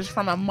 $50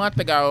 from a month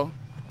ago.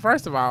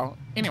 First of all,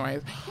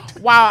 anyways,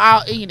 while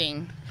out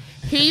eating,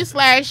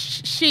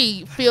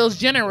 he/she feels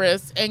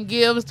generous and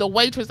gives the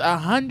waitress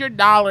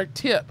 $100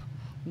 tip.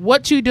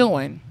 What you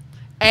doing?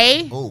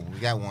 A, Oh, we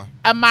got one.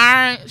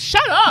 admiring.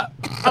 Shut up.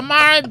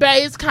 Admiring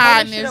Bay's Hold that shit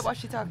kindness. up while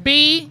she talking.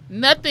 B,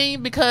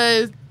 nothing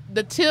because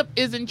the tip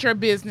isn't your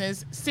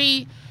business.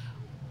 C,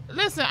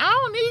 listen, I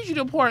don't need you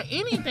to pour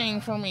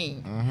anything for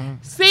me. Mm-hmm.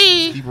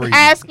 C, Keep reading.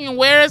 asking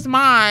where is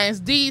mine.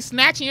 D,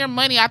 snatching your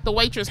money out the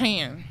waitress'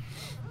 hand.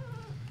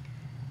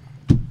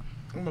 I'm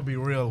gonna be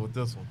real with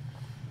this one.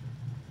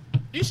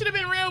 You should have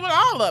been real with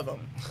all of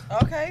them.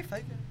 Okay,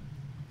 fake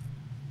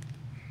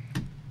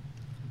it.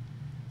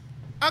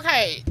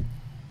 Okay,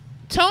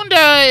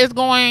 Tunda is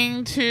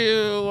going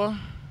to.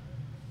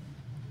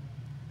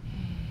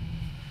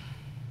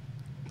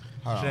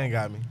 Hold She on. ain't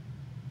got me.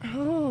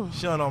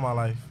 She don't know my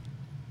life.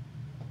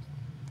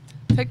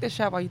 Take this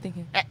shot while you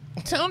thinking.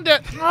 Tunda.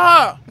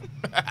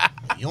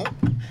 You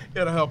don't-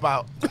 It'll help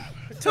out.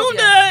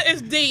 Tunda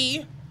is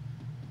D.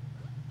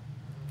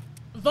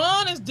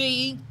 Vaughn is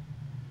D.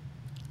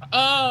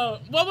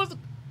 What was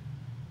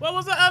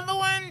the other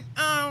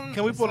one?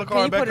 Can we pull the Can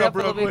you card back put it up up a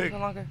real little quick? bit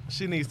longer?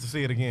 She needs to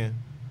see it again.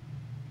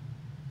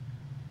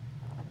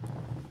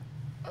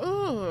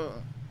 Ooh.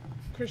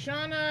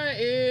 Krishana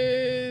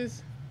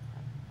is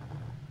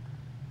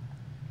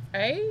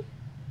A.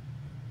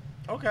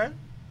 Okay.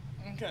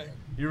 Okay.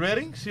 You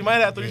ready? She might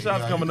have 3 Yeah,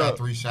 shots coming you got up.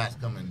 3 shots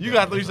coming. You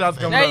got 3 shots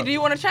coming Hey, up. do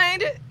you want to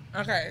change it?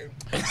 Okay.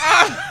 Okay,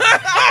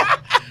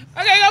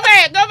 go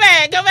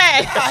back.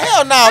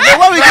 Hell no, man.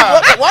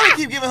 Why we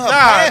keep giving her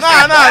pass?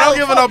 Nah, don't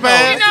give her no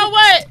pass. You know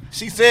what?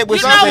 She said what You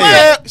she know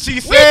said. what? She We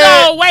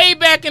said. go way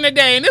back in the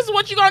day, and this is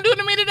what you gonna do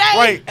to me today?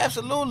 Wait.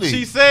 Absolutely.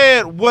 She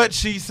said what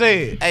she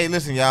said. Hey,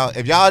 listen, y'all.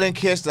 If y'all didn't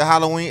catch the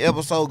Halloween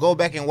episode, go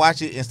back and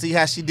watch it and see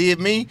how she did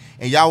me,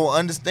 and y'all will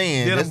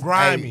understand. Did 'em This-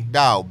 grimy. hey,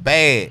 dog,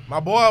 bad. My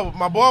boy was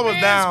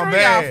Man, down screw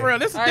bad. y'all for real.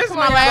 This All right, is come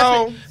my on, last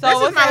y'all. week. So This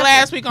is what's my happening?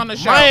 last week on the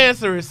show. My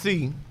answer is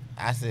C.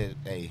 I said,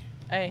 hey.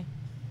 Hey.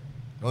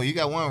 Oh, you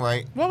got one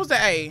right. What was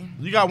the A?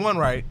 You got one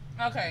right.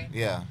 Okay.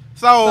 Yeah.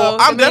 So So,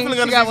 I'm Shameen, definitely she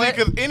gonna got say what?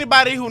 because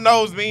anybody who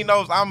knows me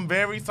knows I'm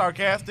very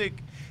sarcastic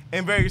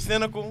and very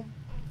cynical.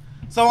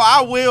 So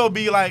I will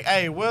be like,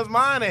 "Hey, where's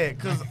mine at?"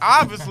 Because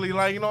obviously,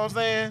 like, you know what I'm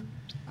saying.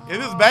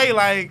 If it's Bay,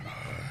 like,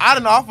 I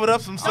done offered up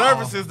some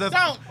services that's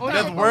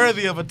Don't.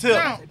 worthy of a tip.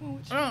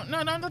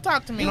 Don't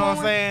talk to me. You know what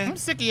I'm saying? I'm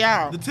sick of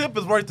y'all. The tip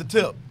is worth the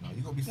tip. No,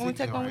 you gonna be Want sick.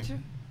 to take one with you?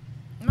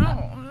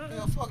 No.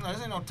 Yeah, fuck no.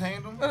 This ain't no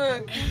tandem.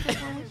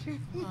 Take one with you?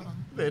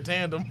 They're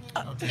tandem.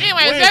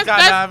 Anyways, Where's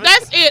skydiving?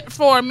 that's it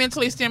for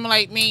Mentally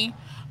Stimulate Me.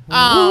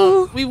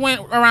 We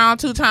went around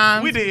 2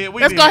 times. We did.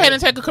 Let's go ahead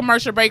and take a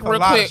commercial break a real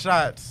lot quick. of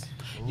shots.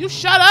 You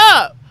shut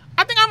up.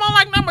 I think I'm on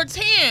like number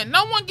 10.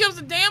 No one gives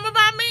a damn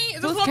about me.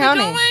 Is this Who's what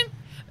counting? we're doing?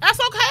 That's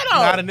okay though.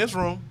 Not in this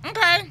room.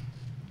 Okay.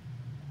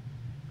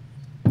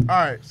 All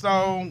right,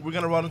 so we're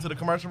gonna roll into the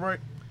commercial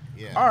break.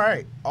 Yeah. All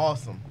right,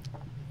 awesome.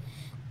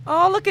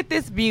 Oh, look at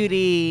this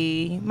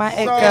beauty. My So-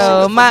 She Echo.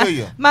 look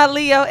familiar. My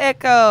Leo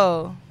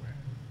Echo.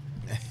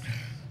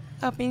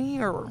 Up in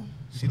here.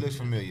 She looks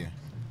familiar.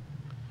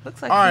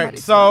 Looks like All right,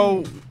 somebody's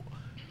so friend.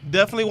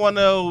 definitely want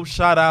to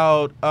shout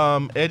out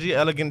Edgy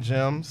Elegant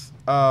Gems,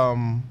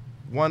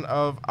 one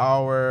of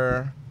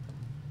our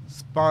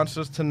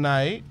sponsors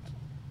tonight.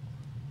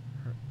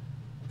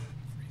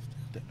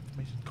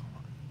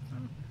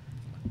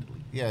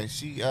 Yeah,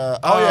 she. So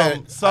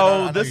I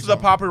know this is you're a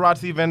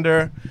paparazzi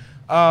vendor.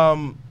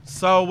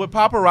 So with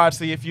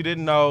paparazzi, if you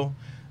didn't know,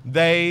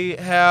 they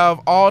have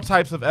all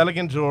types of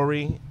elegant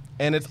jewelry,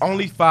 and it's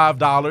only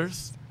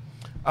 $5.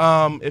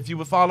 If you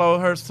would follow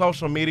her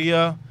social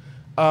media,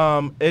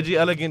 Edgy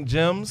Elegant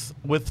Gems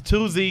with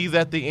 2 Z's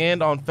at the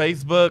end on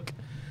Facebook,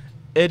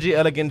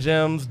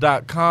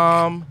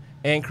 edgyelegantgems.com,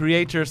 and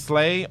Create Your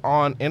Slay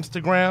on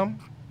Instagram.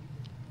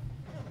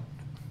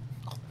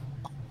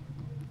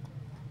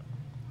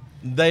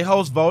 They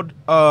host vendor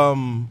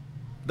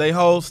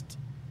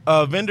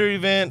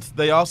events.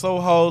 They also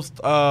host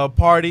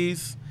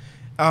parties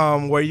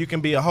where you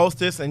can be a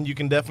hostess, and you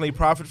can definitely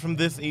profit from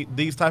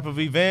these type of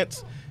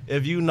events.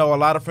 If you know a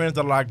lot of friends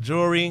that like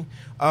jewelry,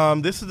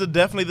 this is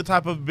definitely the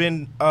type of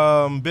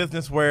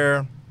business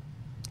where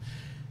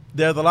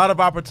there's a lot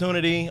of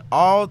opportunity.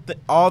 All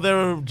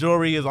their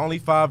jewelry is only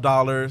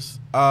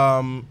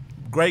 $5.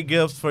 Great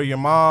gifts for your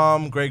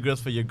mom, great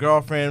gifts for your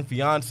girlfriend,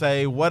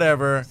 fiance,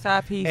 whatever.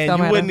 Side piece. And don't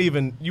you matter. wouldn't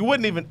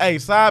even, hey,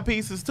 side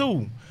pieces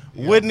too.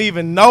 Yeah. Wouldn't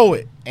even know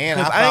it. And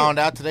I 'Cause found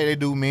out today they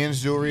do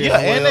men's jewelry. Yeah,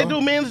 as well. and they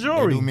do men's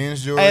jewelry. They do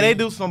men's jewelry. Hey, they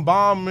do some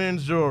bomb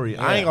men's jewelry.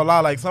 I Yeah. ain't gonna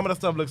lie, like some of the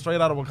stuff looks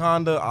straight out of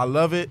Wakanda. I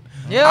love it.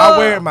 Yeah. I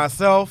wear it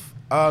myself.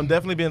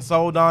 Definitely been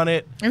sold on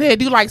it. And they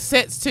do like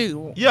sets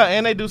too. Yeah,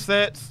 and they do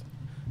sets.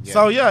 Yeah.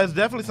 So yeah, it's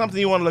definitely something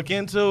you want to look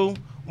into.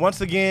 Once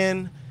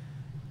again,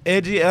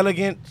 Edgy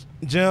Elegant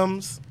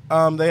Gems.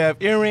 They have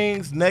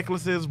earrings,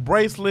 necklaces,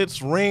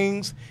 bracelets,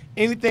 rings,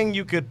 anything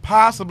you could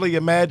possibly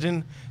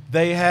imagine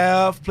they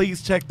have.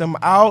 Please check them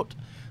out.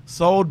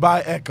 Sold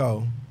by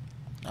Echo.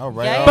 All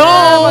right. Yeah, all Boom.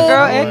 right, my girl all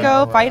right, Echo,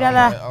 all right, fight all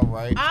that right, all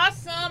right.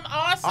 Awesome.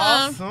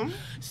 Awesome.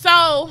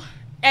 So,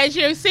 as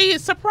you see,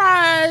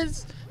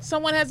 surprise,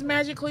 someone has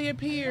magically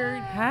appeared.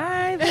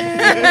 Hi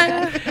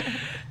there.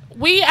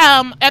 We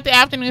at the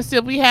afternoon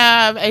sip, we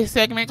have a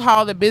segment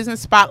called the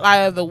Business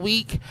Spotlight of the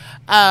Week,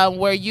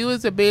 where you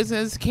as a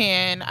business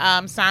can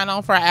sign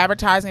on for an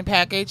advertising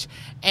package,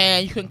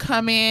 and you can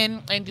come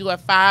in and do a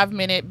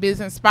 5-minute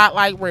business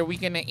spotlight where we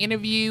can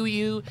interview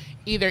you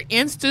either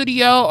in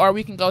studio or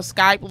we can go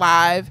Skype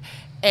live.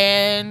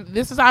 And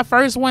this is our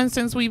first one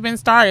since we've been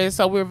started,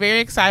 so we're very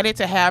excited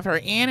to have her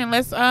in, and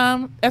let's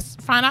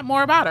find out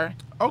more about her.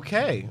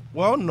 Okay.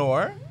 Well,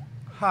 Nor,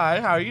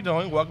 hi. How are you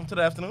doing? Welcome to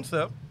the afternoon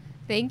sip.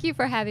 Thank you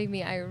for having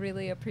me. I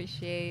really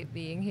appreciate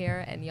being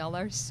here, and y'all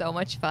are so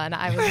much fun.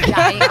 I was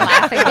dying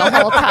laughing the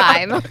whole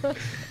time.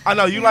 I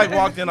know you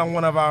walked in on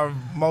one of our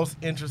most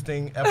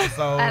interesting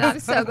episodes. And I'm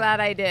so glad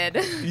I did.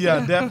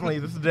 Yeah, definitely.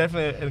 This is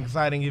definitely an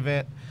exciting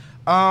event.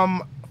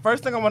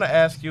 First thing I want to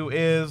ask you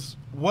is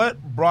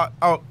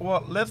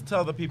let's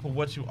tell the people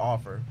what you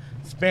offer.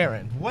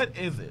 Sparring, what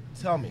is it?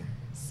 Tell me.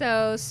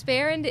 So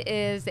Sparend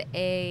is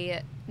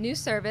a new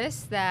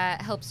service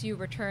that helps you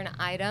return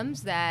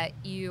items that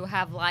you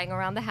have lying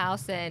around the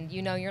house and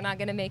you know you're not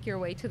going to make your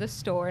way to the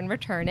store and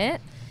return it.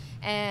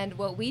 And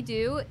what we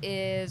do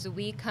is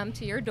we come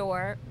to your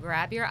door,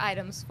 grab your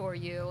items for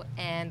you,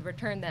 and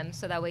return them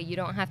so that way you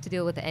don't have to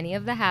deal with any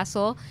of the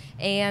hassle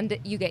and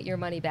you get your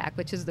money back,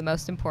 which is the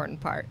most important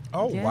part.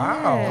 Oh, Yes.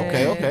 wow.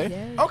 Okay.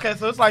 Yes. Okay,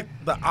 so it's like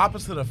the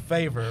opposite of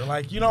favor.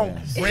 Like, you don't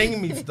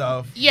bring me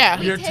stuff.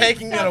 Yeah. You're take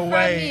taking it stuff from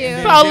away you.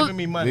 and So- then giving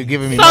me money. You're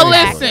giving me So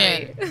money for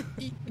it.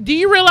 listen, do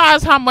you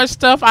realize how much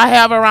stuff I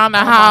have around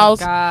the Oh my house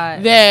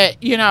God. that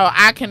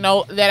I can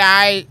know that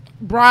I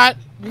brought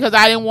because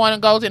I didn't want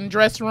to go to the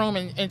dressing room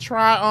and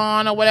try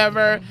on or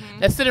whatever.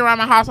 That's sitting around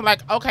my house. I'm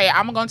like, okay,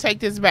 I'm gonna take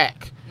this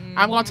back.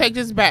 I'm gonna take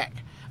this back.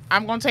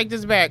 I'm gonna take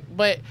this back.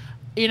 But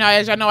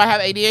as y'all know, I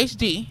have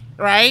ADHD,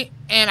 right?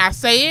 And I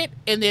say it,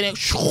 and then it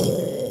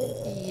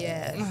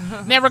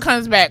Yes. never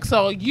comes back.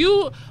 So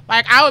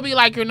I would be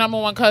like your number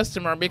one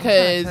customer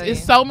because tell you.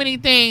 it's so many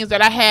things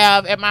that I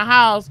have at my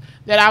house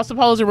that I was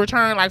supposed to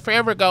return like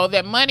forever ago.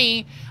 That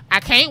money, I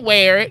can't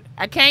wear it,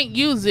 I can't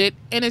use it,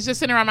 and it's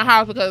just sitting around my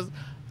house because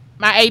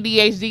my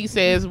ADHD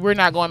says we're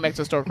not going back to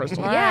the store,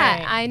 Crystal. Right.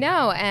 Yeah, I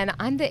know, and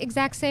I'm the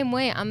exact same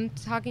way. I'm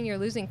talking you're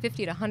losing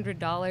 $50 to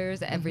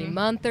 $100 every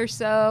month or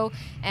so,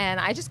 and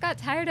I just got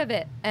tired of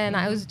it. And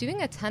I was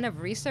doing a ton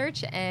of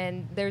research,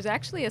 and there's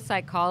actually a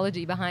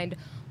psychology behind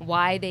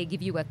why they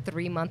give you a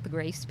 3-month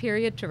grace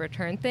period to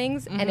return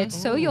things, and it's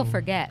so you'll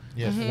forget.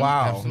 Yes.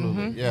 Wow.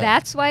 Absolutely. Yeah.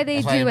 That's why they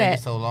That's why do they make it.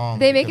 it so long.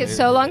 They make it Because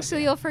so long so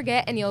you'll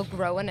forget, and you'll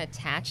grow an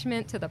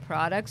attachment to the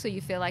product, so you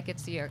feel like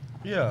it's yours,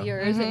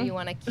 and you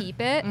want to keep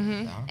it.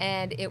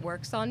 And it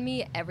works on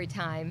me every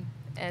time.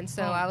 And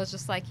so I was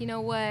just like, you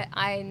know what?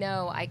 I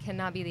know I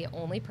cannot be the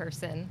only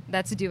person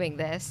that's doing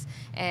this,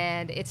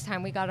 and it's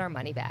time we got our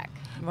money back.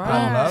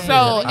 I love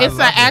So it.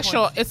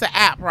 it's it's an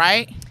app,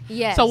 right?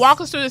 Yes. So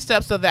walk us through the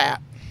steps of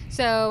that.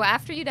 So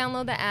after you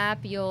download the app,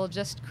 you'll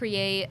just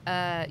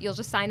you'll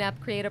just sign up,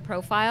 create a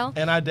profile.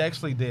 And I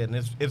actually did,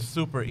 and it's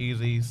super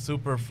easy,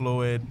 super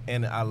fluid,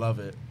 and I love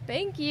it.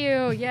 Thank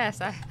you. Yes,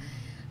 I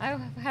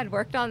had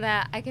worked on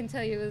that. I can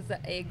tell you it was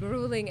a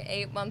grueling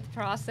 8-month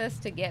process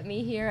to get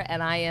me here,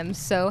 and I am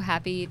so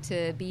happy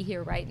to be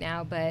here right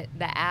now. But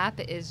the app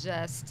is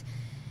just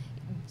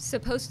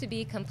supposed to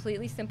be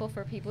completely simple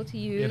for people to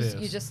use.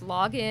 is. You just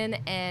log in,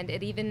 and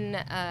it even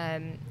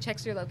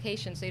checks your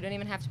location, so you don't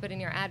even have to put in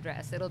your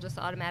address. It'll just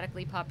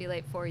automatically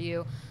populate for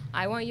you.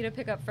 I want you to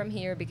pick up from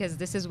here because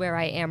this is where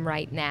I am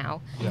right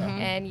now.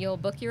 And you'll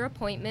book your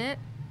appointment,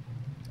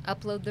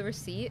 upload the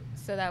receipt,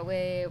 so that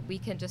way we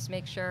can just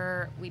make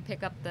sure we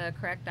pick up the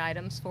correct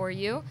items for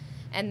you.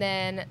 And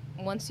then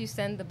once you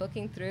send the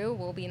booking through,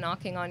 we'll be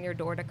knocking on your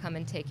door to come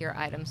and take your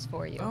items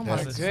for you. Oh my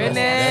That's so-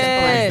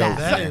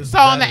 goodness. So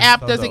on the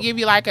app, so does it dope. give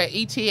you like a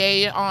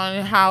ETA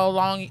on how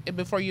long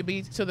before you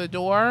be to the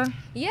door?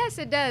 Yes,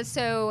 it does.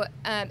 So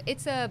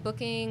it's a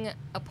booking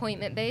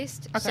appointment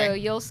based. Okay. So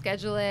you'll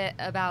schedule it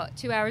about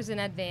 2 hours in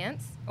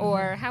advance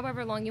or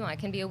however long you want. It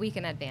can be a week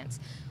in advance.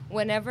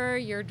 Whenever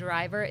your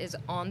driver is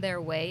on their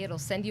way, it'll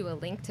send you a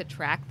link to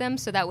track them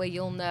so that way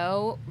you'll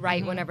know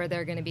whenever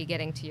they're going to be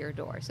getting to your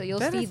door. So you'll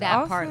That see is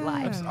that part awesome.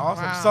 live. That's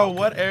awesome. Wow. So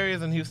what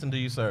areas in Houston do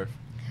you serve?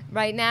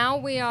 Right now,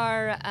 we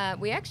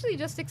actually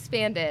just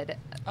expanded.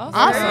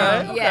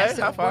 Awesome. Okay, Yes,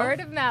 high five. word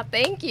of mouth.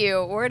 Thank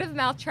you. Word of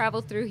mouth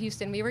traveled through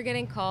Houston. We were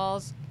getting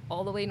calls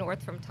all the way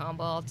north from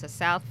Tomball to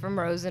south from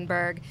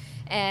Rosenberg.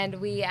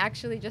 And we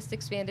actually just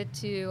expanded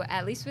to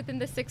at least within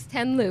the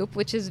 610 loop,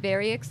 which is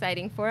very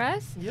exciting for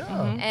us.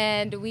 Yeah.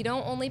 And we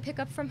don't only pick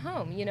up from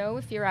home. You know,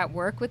 if you're at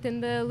work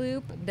within the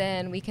loop,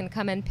 then we can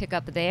come and pick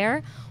up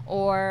there.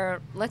 Or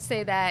let's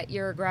say that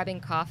you're grabbing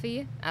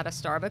coffee at a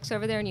Starbucks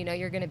over there and you know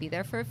you're going to be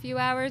there for a few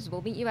hours.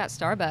 We'll meet you at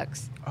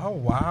Starbucks. Oh,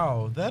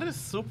 wow. That is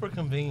super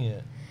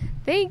convenient.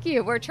 Thank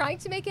you. We're trying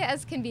to make it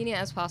as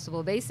convenient as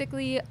possible.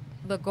 Basically,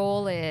 the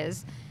goal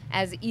is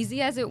as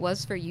easy as it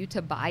was for you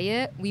to buy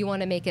it, we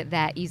want to make it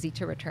that easy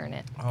to return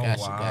it. Oh,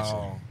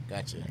 wow.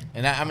 Gotcha.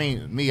 And I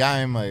mean, I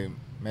am a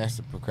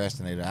master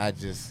procrastinator. I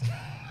just,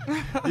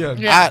 Yeah.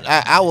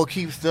 Yeah. I will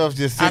keep stuff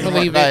just I sitting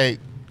believe like, it.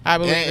 I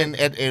believe and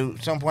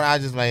at some point I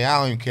just like, I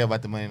don't even care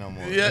about the money no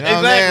more. Yeah, you know what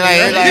I'm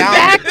saying?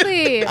 exactly.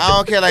 Like, Exactly. I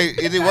don't care. Like,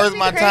 is it worth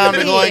my time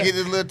to go and get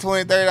this little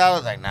 $20,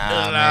 $30? Like,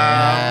 nah,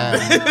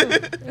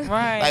 man.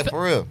 Right. Like,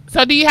 for real.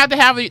 So do you have to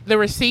have the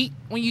receipt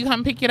when you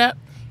come pick it up?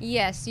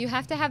 Yes, you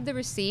have to have the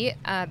receipt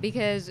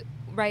because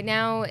right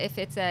now, if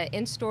it's an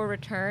in-store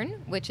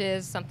return, which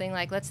is something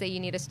like, let's say you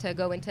need us to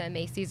go into a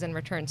Macy's and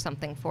return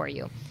something for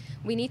you,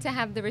 we need to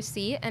have the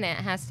receipt, and it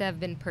has to have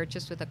been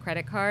purchased with a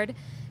credit card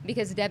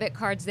because debit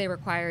cards, they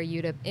require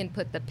you to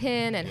input the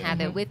PIN and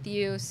have it with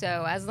you.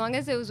 So as long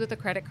as it was with a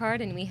credit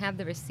card and we have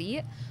the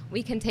receipt,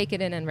 we can take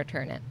it in and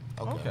return it.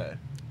 Okay.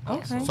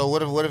 Okay. So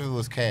what if it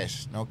was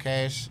cash? No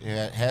cash?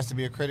 It has to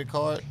be a credit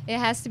card? It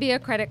has to be a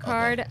credit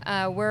card.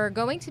 We're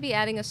going to be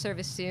adding a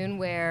service soon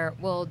where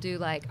we'll do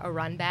like a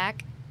run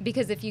back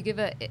Because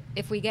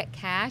if we get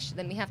cash,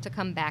 then we have to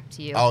come back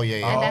to you. Oh,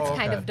 yeah. And that's Oh,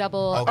 kind okay. of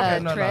double Okay.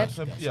 trip.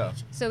 So, yeah.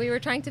 So we were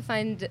trying to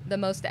find the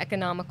most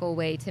economical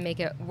way to make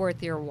it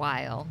worth your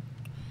while.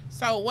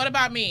 So what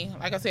about me?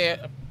 Like I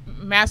said,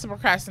 massive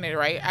procrastinator,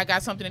 right? I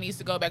got something that needs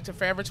to go back to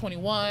Forever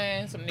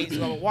 21, something needs to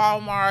go to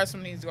Walmart,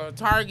 something needs to go to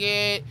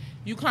Target.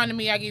 You come to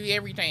me, I give you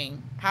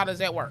everything. How does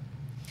that work?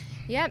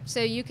 Yep,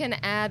 so you can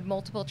add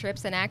multiple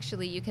trips, and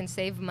actually you can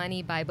save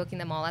money by booking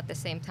them all at the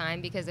same time,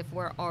 because if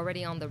we're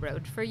already on the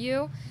road for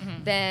you,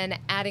 then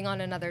adding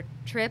on another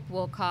trip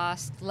will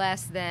cost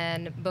less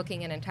than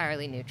booking an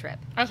entirely new trip.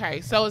 Okay,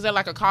 so is that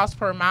like a cost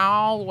per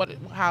mile?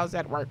 How does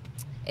that work?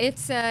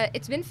 It's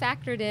been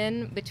factored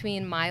in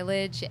between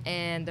mileage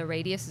and the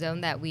radius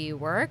zone that we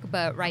work,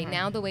 but right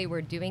now the way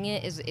we're doing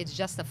it is it's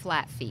just a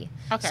flat fee.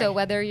 Okay. So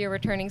whether you're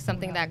returning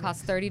something that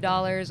costs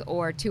 $30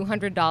 or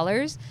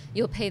 $200,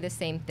 you'll pay the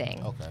same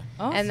thing. Okay.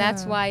 And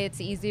that's Awesome. why it's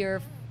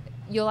easier.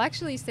 You'll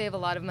actually save a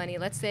lot of money.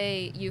 Let's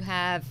say you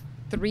have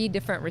 3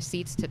 different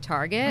receipts to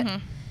Target.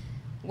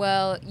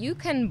 Well, you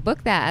can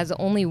book that as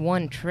only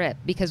one trip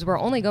because we're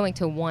only going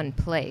to one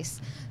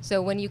place.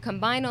 So when you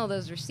combine all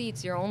those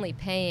receipts, you're only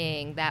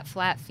paying that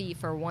flat fee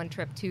for one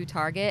trip to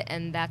Target,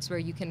 and that's where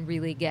you can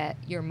really get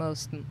your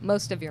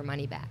most of your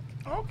money back.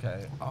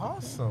 Okay.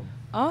 Awesome.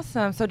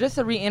 Awesome. So just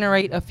to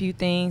reiterate a few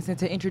things and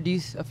to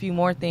introduce a few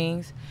more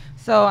things.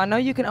 So I know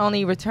you can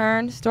only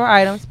return store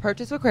items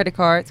purchased with credit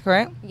cards,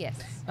 correct? Yes.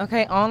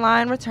 Okay.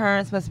 Online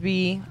returns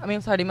they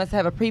must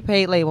have a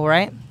prepaid label,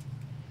 right?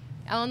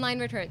 Online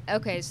return.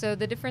 Okay, so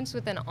the difference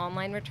with an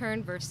online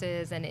return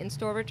versus an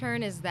in-store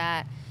return is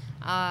that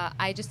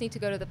I just need to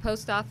go to the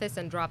post office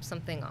and drop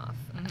something off.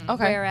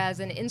 Okay. Whereas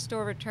an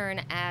in-store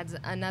return adds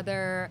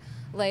another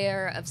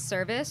layer of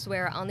service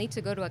where I'll need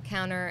to go to a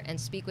counter and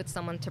speak with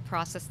someone to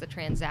process the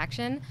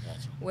transaction.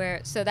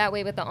 So that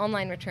way with the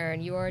online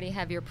return, you already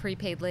have your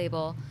prepaid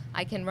label.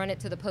 I can run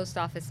it to the post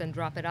office and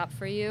drop it up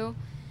for you.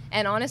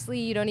 And honestly,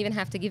 you don't even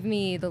have to give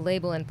me the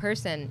label in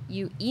person.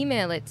 You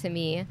email it to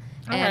me,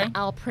 and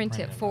I'll print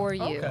it for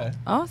you. Okay.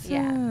 Awesome.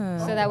 Yeah.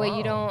 So that way you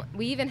wow. don't.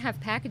 We even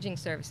have packaging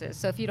services.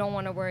 So if you don't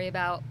want to worry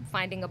about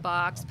finding a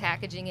box,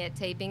 packaging it,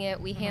 taping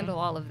it, we handle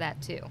all of that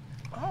too.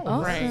 Oh,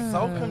 Awesome. right.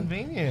 So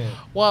convenient.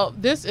 Well,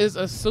 this is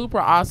a super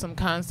awesome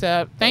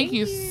concept. Thank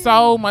you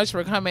so much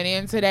for coming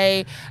in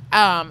today.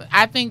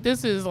 I think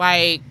this is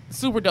like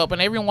super dope,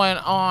 and everyone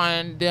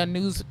on the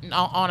news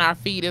on our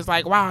feed is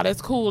like, wow,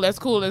 that's cool, that's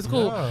cool, that's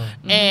cool. Yeah.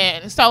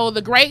 And so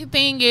the great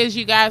thing is,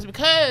 you guys,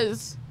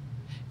 because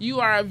you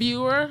are a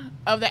viewer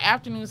of the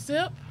Afternoon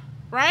Sip,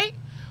 right?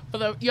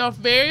 For your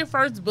very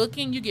first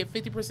booking, you get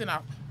 50%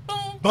 off.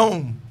 Boom.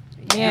 Boom.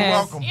 Yes. You're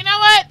welcome. You know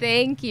what?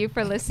 Thank you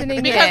for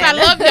listening. Because in. I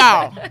love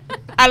y'all.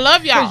 I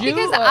love y'all. You-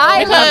 Because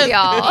I love Because,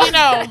 y'all. you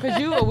know, Because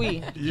you or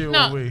we? You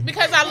no, and we.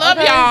 because I love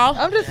Okay. y'all.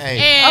 I'm just. Hey.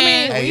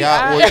 And Hey, we-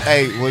 y'all,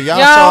 well, y'all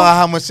Y'all- show her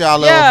how much y'all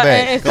love Yeah,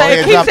 back. and Go say,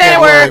 ahead, keep drop saying that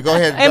the word. word. Go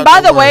ahead. And drop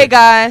by that the way, word.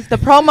 guys, the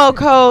promo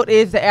code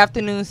is the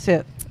Afternoon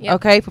Sip. Yep.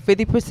 Okay, for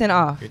 50%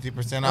 off.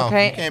 50% off.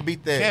 Okay. You can't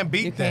beat that. Can't You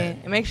beat that. can.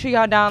 And make sure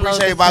y'all download.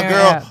 Appreciate the my Sharon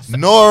girl, app.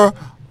 Nora.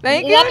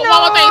 Thank you. one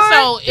more thing.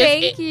 So,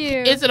 Thank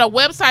you. Is it a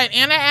website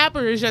and an app,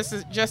 or is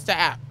it just the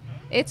app?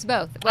 It's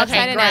both website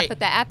and great. app, but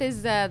the app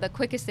is the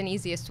quickest and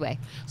easiest way.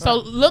 So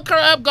look her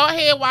up. Go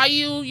ahead while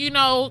you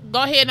go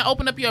ahead and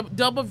open up your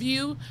Double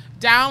View,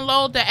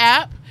 download the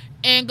app,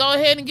 and go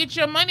ahead and get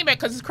your money back,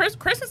 because it's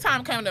Christmas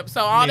time coming up.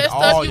 So all Need that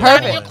all stuff you your got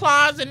in money. your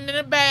closet and in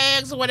the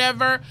bags or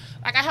whatever.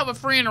 Like, I have a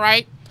friend,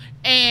 right?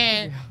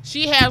 And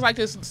she has like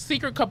this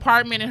secret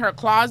compartment in her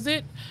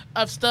closet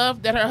of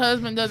stuff that her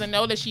husband doesn't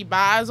know that she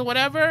buys or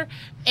whatever.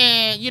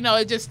 And,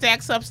 it just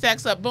stacks up.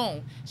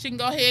 Boom. She can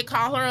go ahead,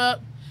 call her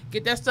up,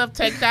 get that stuff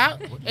taken out,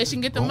 and she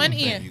can get the Boom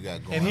money thing in. you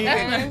got going And he,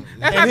 on. That's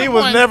not and he the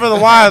was point. never the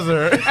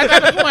wiser. That's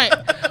not the point.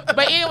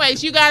 But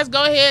anyways, you guys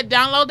go ahead,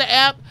 download the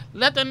app.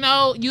 Let them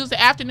know. Use the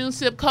Afternoon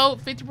Sip code,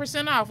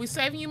 50% off. We're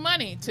saving you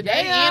money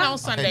today and on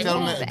Sunday. tell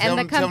them Boom. that- And the tell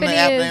them the company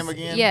app is name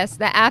again. yes,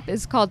 the app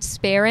is called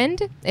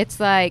Sparend.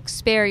 It's like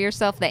spare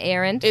yourself the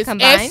errand It's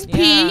combined.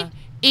 SPERRAND.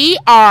 Yes,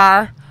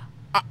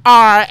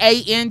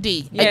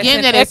 Again,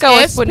 and that is Echo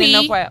is putting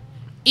in the app.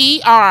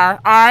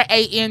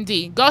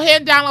 SPERRAND. Go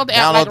ahead and download the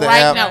app Download the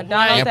right app now. Download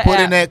Right? And the put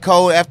in app. that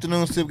code,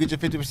 Afternoon Sip, get your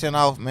 50%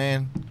 off,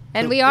 man.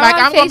 And we are Like,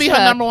 on I'm going to be her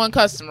Facebook. number one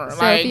customer. So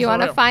like, if you for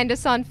want to real. find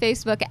us on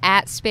Facebook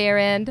at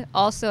Sparend,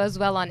 also as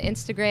well on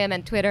Instagram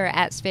and Twitter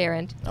at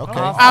Sparend. Okay.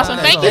 Awesome.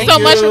 Okay. Thank you so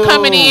much for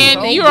coming in.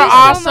 Thank You you are so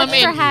awesome.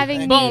 much for and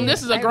having boom, me.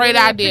 this is a I great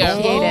really idea.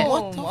 appreciate it.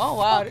 Oh,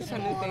 wow. This is a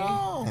new thing.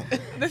 Oh.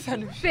 This is a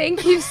new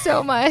Thank you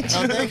so much.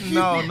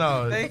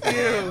 No. Thank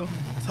you.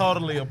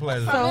 Totally a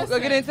pleasure. So, we'll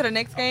get into the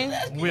next game.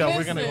 We're going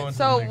to go into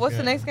So, the what's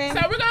the next game?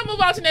 So we're gonna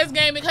move on to the next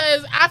game,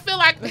 because I feel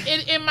like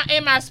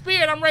in my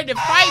spirit I'm ready to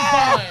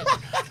fight Vaughn.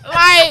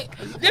 Like,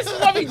 this is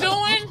what we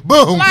doing.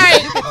 Boom.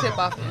 Tip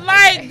off.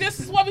 Like this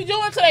is what we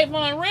doing today,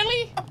 Vaughn.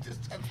 Really?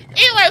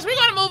 Anyways, we're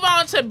gonna move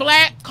on to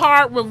Black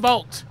Card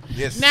Revoked.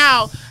 Yes.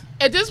 Now,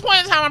 at this point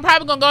in time, I'm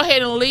probably gonna go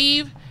ahead and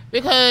leave,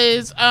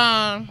 because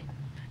I'll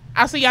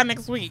see y'all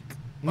next week.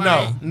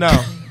 No.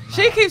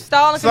 She keeps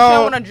stalling because she don't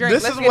So want to drink.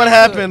 this Let's is get what into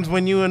happens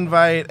when you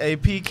invite a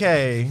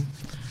PK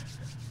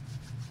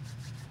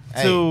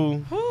Hey.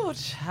 to. It. Ooh,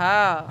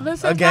 child.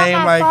 Listen, A it's not game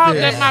my like fault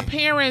this. that my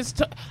parents.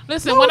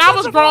 Listen, No, when it's I not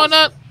was your growing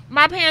fault. up,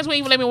 my parents wouldn't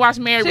even let me watch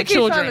Married She with keeps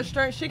trying Children. to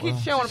strength. She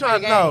keeps showing She's to the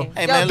trying- game.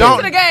 Hey, Yo, man, get don't-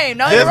 to the game.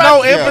 No There's interrupt.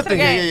 no Get to empathy. the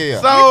game. Yeah. Get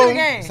to So the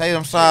game. Say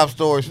them sob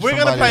stories. For we're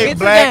gonna somebody play else. Get to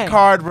the Black game.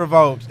 Card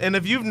Revolt, and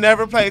if you've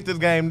never played this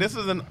game, this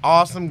is an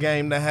awesome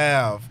game to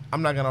have.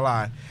 I'm not gonna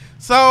lie.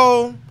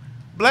 So,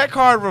 Black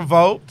Card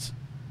Revolt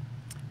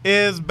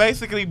is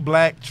basically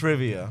black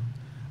trivia.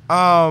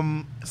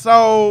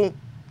 So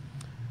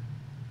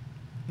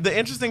the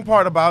interesting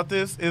part about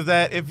this is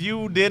that if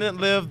you didn't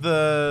live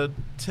the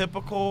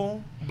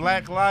typical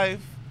black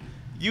life,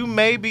 you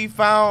may be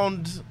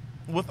found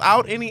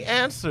without any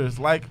answers,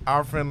 like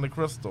our friend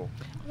LaCrystal.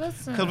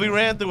 Listen, Because we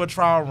ran through a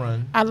trial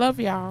run. I love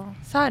y'all.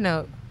 Side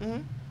note.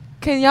 Mhm.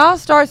 Can y'all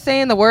start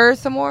saying the words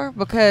some more?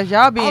 Because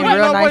y'all being I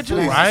real know nice what to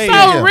you me. right. So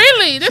Yeah.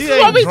 really, this She is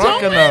what ain't we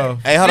drunk doing. enough.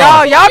 Hey, hold Y'all,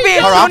 on. y'all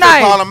being Hold on, too I'm gonna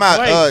nice. call them out.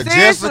 Wait,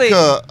 seriously.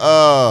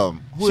 Jessica.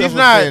 Who She's else was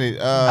not saying it?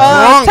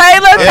 drunk.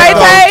 Taylor, Tay.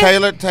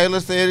 Tay. Taylor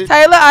said it.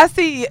 Taylor, I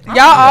see y'all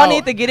all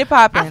need to get it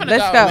I'm popping. finna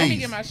Let's go. go. Let me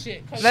get my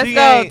shit. 'cause Let's She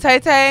go, ain't- Tay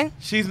Tay.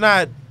 She's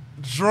not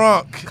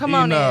drunk Come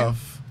on in.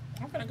 enough.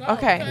 I'm finna go.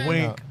 Okay. because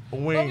Wink, What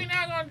we wink.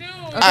 not gonna do?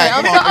 Okay, right,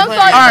 I'm come so- on, I'm bring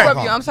sorry it to back.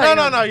 interrupt you. I'm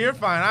sorry. No, you're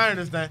fine. I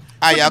understand.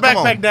 All right, Put y'all, your come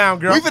on. backpack down,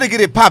 girl. We finna get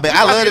it popping. I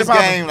about to love get this it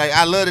poppin'. game. Like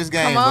I love this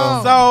game, Come bro.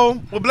 on.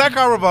 So, with Black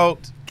Card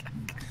Revolt,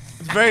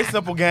 it's a very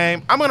simple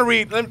game. I'm going to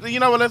read. You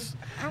know what? Let's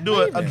do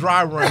a leaving.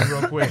 dry run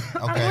real quick.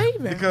 I'm Okay.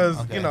 leaving. Because,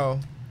 Okay. you know.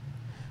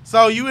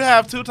 So, you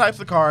have two types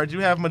of cards. You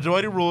have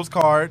majority rules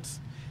cards,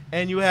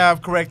 and you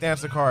have correct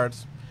answer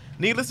cards.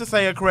 Needless to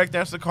say, a correct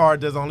answer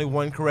card, there's only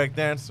one correct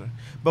answer.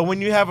 But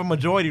when you have a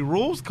majority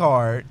rules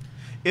card,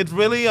 it's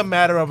really a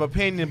matter of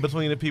opinion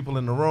between the people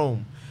in the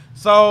room.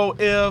 So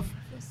if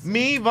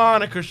me,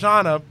 Vaughn, and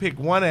Krishana pick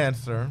one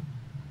answer,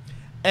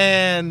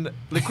 and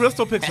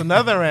LaCrystal picks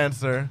another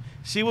answer,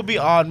 she would be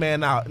odd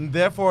man out, and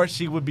therefore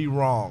she would be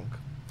wrong.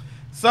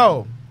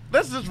 So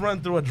let's just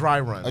run through a dry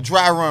run. A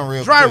dry run,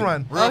 real Dry quick.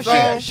 run. Real Oh,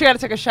 quick. she got to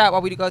take a shot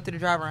while we go through the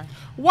dry run.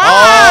 Why?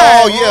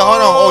 Oh yeah,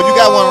 hold on. Oh, you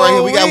got one right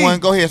here. We got Oh, one.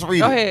 Go ahead, read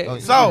Go it.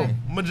 ahead. So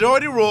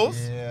majority rules,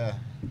 Yeah.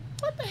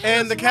 What the hell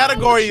and is the wrong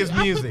category with is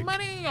you? music. I put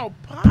money in your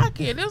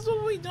pocket. That's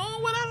what we doing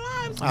with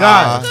our lives.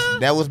 Guys.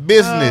 That was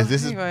business.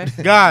 This is anyway.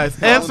 guys,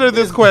 That was answer this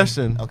business.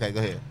 question. Okay, go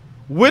ahead.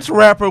 Which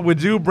rapper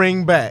would you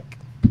bring back?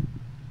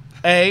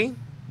 A.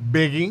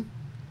 Biggie.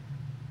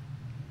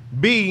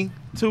 B.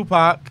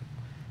 Tupac.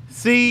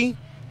 C.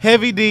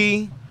 Heavy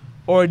D.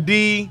 Or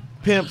D.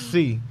 Pimp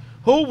C.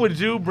 Who would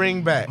you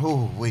bring back?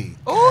 Ooh, wait.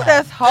 Ooh,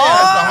 that's hard.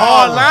 that's a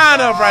Hard hard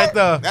lineup right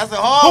there. That's a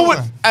hard Who would,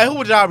 one. hey, who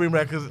would y'all bring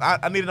back? Because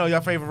I need to know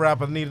your favorite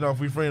rapper. I need to know if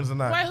we friends or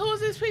not. Wait,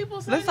 who's these people?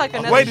 Looks like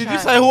another Wait, did you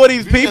shot. say who are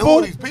these You said, who people?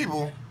 are these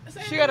people?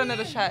 She got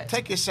another shot.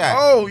 Take your shot.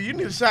 Oh, you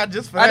need a shot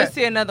just for I that. just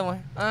see another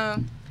one.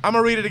 I'm going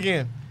to read it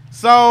again.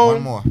 So,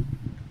 One more.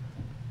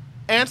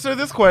 answer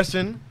this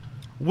question.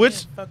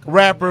 Which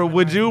rapper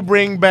would you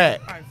bring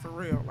back? Like for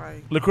real,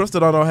 like. LaCrystal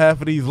don't know half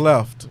of these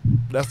left.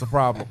 That's the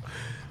problem.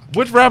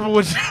 Which rapper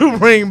would you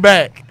bring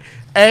back?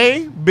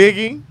 A.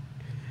 Biggie.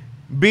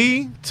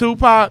 B.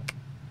 Tupac.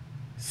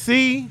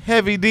 C.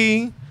 Heavy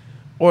D.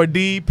 Or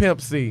D.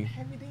 Pimp C.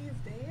 Heavy D is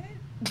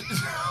dead.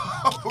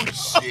 Oh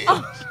shit.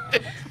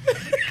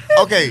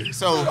 Okay,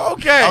 so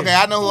Okay.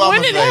 I know who I'm When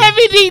gonna did say.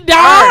 Heavy D All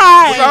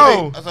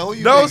die? right, So who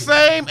you those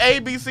picking? same A,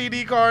 B, C,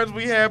 D cards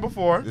we had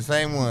before. The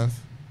same ones.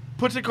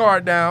 Put your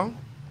card down.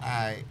 All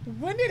right.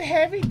 When did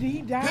Heavy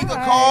D die? Pick a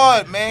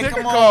card, man. Pick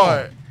Come a on.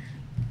 card.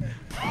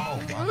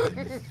 Oh my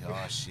goodness.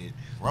 Oh shit.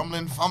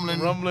 Rumbling, fumbling.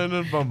 Rumbling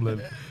and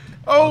fumbling.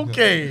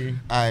 Okay.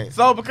 All right.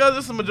 So because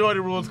it's a majority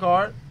rules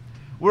card,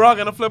 we're all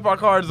gonna flip our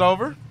cards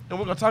over and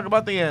we're gonna talk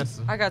about the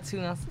answer. I got two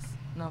answers.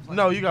 No, I'm playing.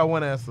 No, you got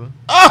one answer. What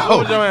Oh,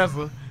 was your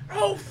answer?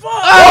 Oh fuck!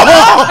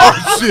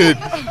 oh shit.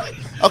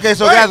 Okay,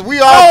 so guys, we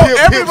all Oh, Pimp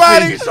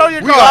everybody C. show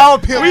your We card. all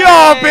Pimp We C.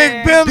 all pick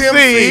Pimp Pimp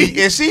C.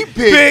 C, and she picked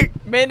Pick.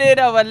 Bend it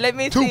over. Let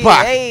me see.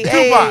 Tupac. Hey, Tupac.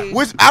 hey.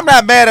 which I'm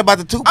not mad about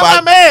the Tupac. I'm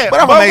not mad.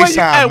 but I'm where from you,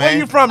 H-Town, hey, man. where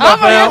you from, I'm though, from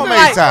fam? I'm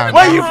Houston, H-Town.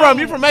 Where you from?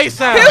 You from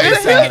H-Town.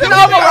 Houston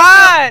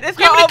override. It's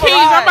Give me gonna the keys.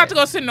 I'm override. about to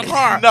go sit in the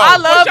car. No. I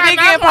love What y'all Biggie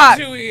not and gonna Pac.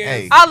 do is-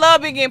 Hey. I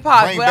love Biggie and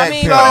Pac, Bring but back I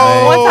mean, Pimp,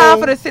 man. one time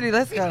for the city.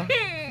 Let's go.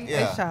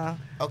 Yeah. H-Town.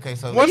 Okay,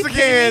 so Once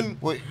again,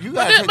 well, you But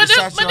gotta this, take but, the this,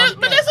 shots but, you this, already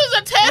but got. this is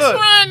a test Look,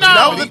 run, that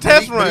though. was a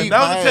test run. That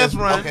was a test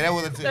run. Okay, that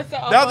was a test.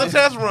 that was a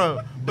test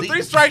run. But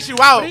 3 strikes you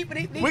out. We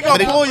gonna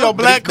Bleep. pull your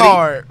black Bleep.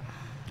 card.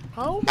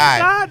 Oh my All right,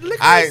 God!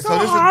 Look all at right. this So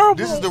so horrible.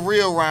 this is the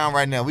real round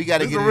right now. We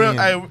gotta This get is it a real. in.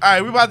 Hey, all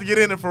right, we about to get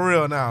in it for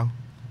real now.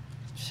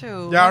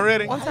 Shoot. Y'all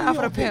ready? One time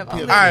for the pimp.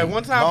 Pimp. All right,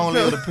 one time Long for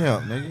live the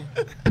Pimp. pimp,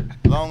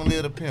 nigga. Long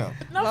live the pimp.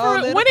 No, Oh, for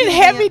real. little When did Piggy.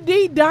 Heavy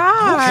D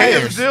die?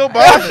 cares? Hey, Jill I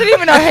Biden. didn't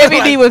even know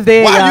Heavy D was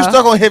dead. Why are you y'all.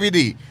 stuck on Heavy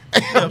D?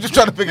 I'm just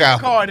trying to figure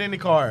out. Card, any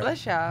card.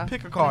 Bless y'all.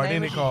 Pick a card, The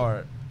name any is-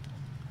 card.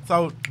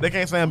 So they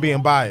can't say I'm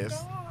being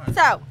biased.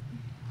 So,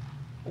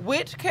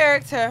 which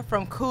character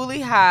from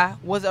Cooley High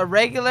was a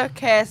regular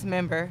cast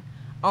member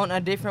on A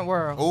Different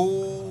World?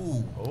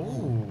 Ooh.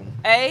 Oh.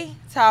 A.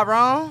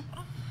 Tyrone.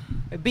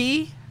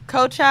 B.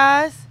 Coach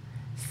Eyes,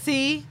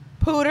 C.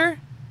 Pooter,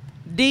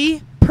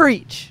 D.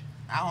 Preach.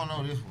 I don't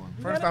know this one.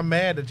 First, I'm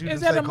mad that you Is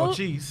didn't that say a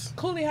Cochise.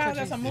 Coolie High,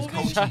 that's a It's movie.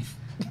 Cochise.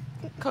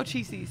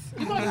 Cochise.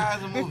 Coolie High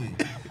is a movie.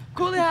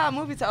 Coolie High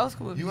movie to old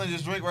school. You want to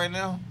just drink right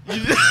now?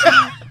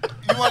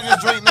 You want to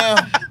just drink now?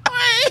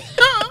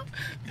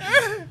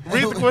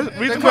 Read the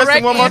question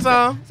correct one more answer-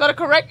 time. So the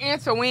correct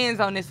answer wins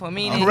on this one.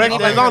 Meaning Correct.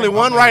 anybody- There's only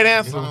one right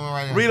There's answer. only one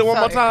right Read it one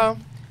more So-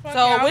 time.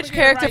 So which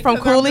character from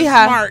Coolie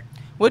High?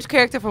 Which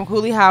character from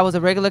Coolie High was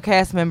a regular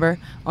cast member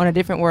on A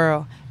Different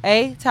World?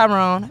 A.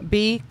 Tyrone,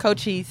 B.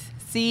 Cochise,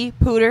 C.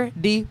 Pooter,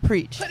 D.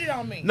 Preach. Put it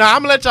on me. Now,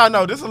 I'm going to let y'all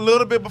know. This is a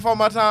little bit before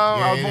my time.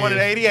 Yeah, I was it born in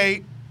is.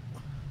 88.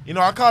 You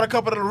know, I caught a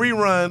couple of the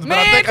reruns, but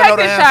I Man, think I know take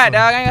the this answer. shot,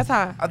 dog. I ain't got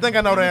time. I think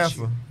I know the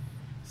answer.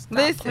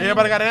 Listen.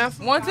 Everybody got an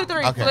answer? 1, 2,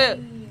 3. Okay. Flip.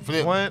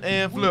 Flip. One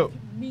and flip.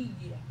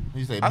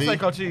 You say I B. say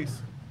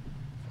Cochise.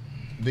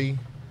 D.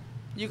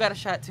 You got a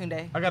shot,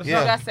 Tunde. I got a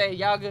Yeah. Like shot. I say,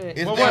 y'all good.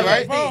 It's What D, was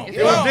right? it? It's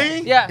It was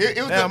D. D? Yeah. It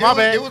was Damn, the, my it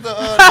bad. was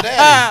the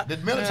daddy,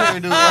 the military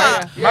dude,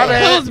 right? Yeah. My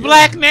bad. Who's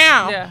black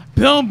now? Yeah.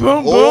 Boom,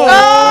 boom, boom. Oh.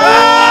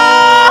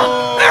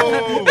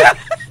 Oh.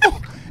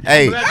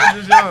 Hey, Black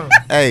is young.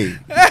 hey,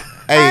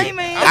 Hey, hey.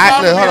 man. I,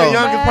 I'm look, hold the on.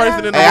 youngest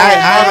person in the Hey, world.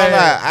 I My don't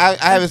bad. lie.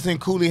 I haven't seen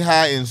Coolie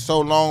High in so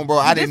long, bro.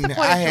 I Disappointed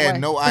had your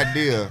no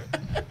idea.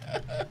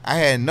 I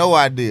had no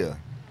idea.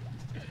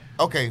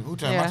 Okay, who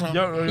turn? Yeah. My turn?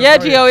 Yeah, go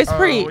ahead. Gio, it's Where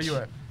Preach. you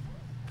at?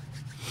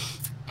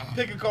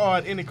 Pick a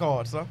card, any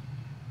card, son.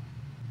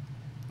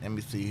 Let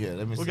me see here.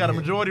 Let me see. We got a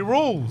here. majority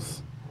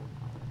rules.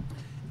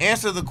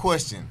 Answer the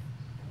question.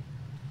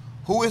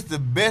 Who is the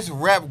best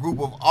rap group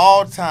of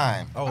all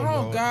time? Oh,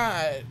 Lord.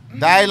 God.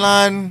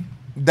 Dylan.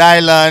 No,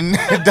 I'm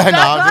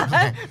just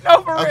playing.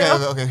 No, for Okay,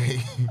 real.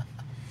 okay.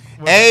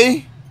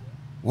 A.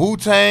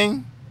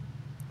 Wu-Tang.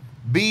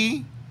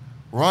 B.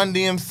 Run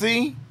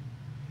DMC.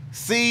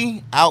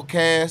 C.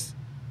 Outkast.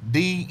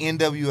 D.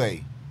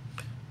 NWA.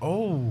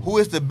 Oh. Who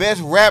is the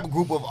best rap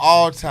group of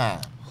all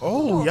time?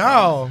 Oh,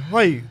 y'all.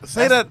 Wait,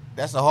 say that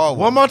That's a hard one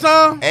one. more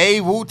time. A.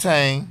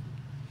 Wu-Tang.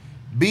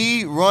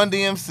 B. Run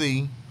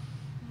DMC.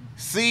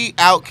 C.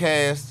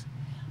 Outkast.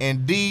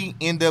 And D.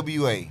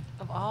 NWA.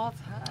 Of all time.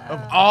 Of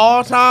all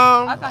I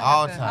time. might have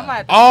all to- time. I might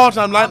have to- All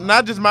time,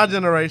 not just my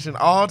generation.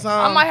 All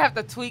time. I might have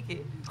to tweak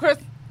it. Chris,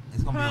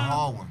 It's gonna be a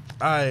hard one.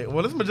 All right.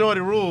 Well, it's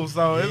majority rules,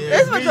 so Yeah.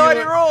 it's me,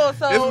 majority you, rules,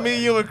 so It's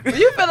me, you, and Chris.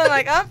 you feeling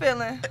like I'm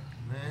feeling.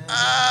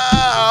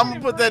 I'm gonna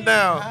put that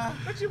down.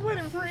 What you put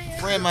in friend?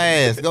 Friend my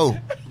ass. Go.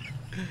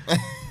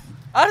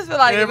 I just feel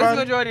like if Everybody? it's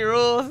majority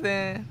rules,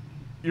 then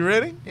You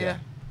ready? yeah.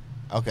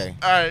 Okay.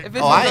 All right. If it's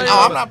Oh, majority I'm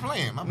rules, not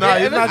playing. My Nah, bad.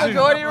 it's if not it's you.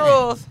 majority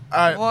rules. All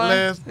right. 1,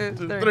 Last 2,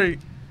 2, 3. 3.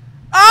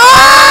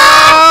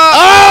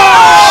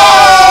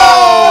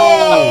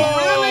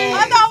 Oh!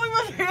 I thought we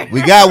was here.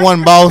 We got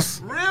one, boss.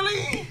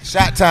 Really?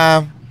 Shot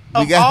time.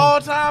 We Of got.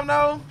 all time,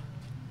 though.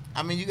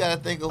 I mean, you gotta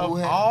think of who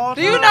Of had. all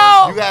Do you time?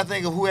 know? You gotta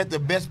think of who had the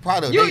best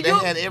product. You, they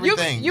had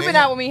everything. You They been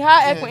had- out with me. How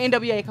I act Yeah. with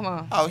NWA? Come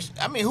on. Oh,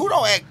 I mean, who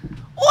don't act?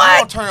 What? Who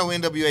don't turn on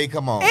NWA?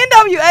 Come on.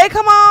 NWA,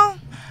 come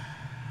on.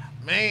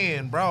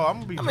 Man, bro, I'm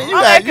gonna be. I mean, drunk. you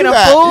I'm got acting you a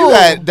got fool. you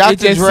got Dr. It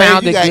just Dre. You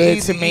sounded got good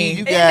Eazy-E, to me.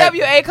 You got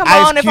NWA, come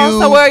Ice on. If I'm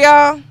Cube. somewhere,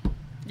 y'all.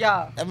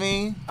 Y'all. I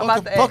mean, I'm fuck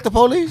about the, to fuck act. the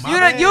police. My You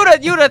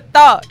bad. the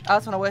thought. I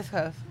was on the West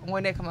Coast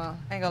when they come on.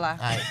 Ain't gonna lie. All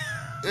right.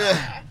 Ugh.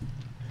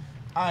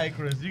 All right,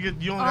 Chris, you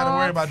don't gotta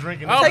worry about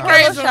drinking. Oh, this Take time. a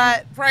praise little him.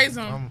 shot. Praise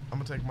him. I'm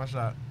gonna take my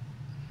shot.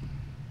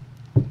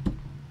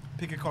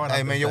 Pick a card.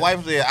 Hey out man, the your stack.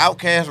 wife said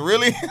Outkast.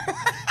 Really?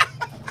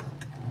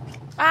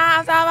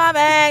 I saw my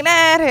bag.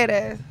 That hit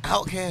us.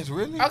 Outkast.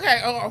 Really?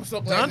 Okay. Oh, I'm so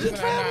glad Dungeon this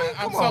is not Family? mine.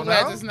 I'm Come so on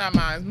glad now. this is not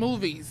mine.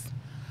 Movies.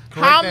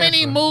 Correct How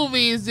many answer.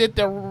 movies did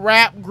the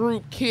rap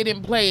group Kid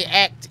and Play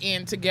act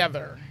in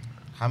together?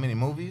 How many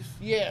movies?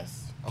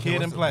 Yes. Okay, Kid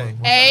what's and the- Play.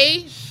 what's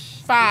A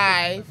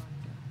 5,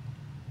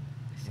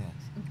 Yeah.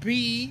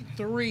 B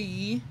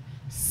 3,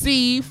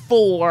 C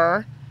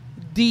 4,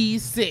 D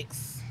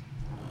 6.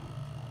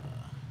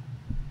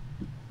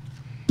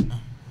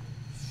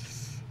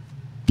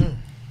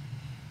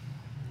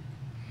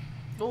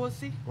 What was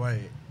C?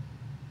 Wait.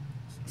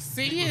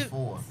 C Pick is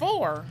four.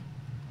 4.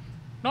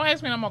 Don't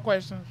ask me no more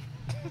questions.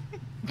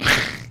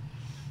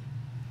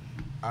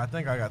 I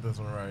think I got this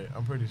one right.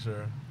 I'm pretty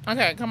sure.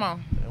 Okay, come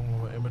on.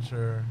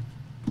 Immature.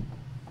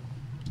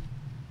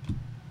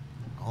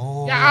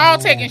 Oh. Y'all all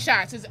taking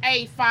shots. It's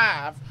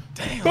A5.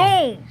 Damn.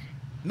 Boom.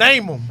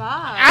 Name them.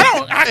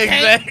 I can't.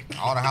 Exactly.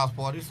 All the house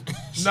parties.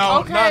 No,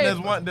 Okay.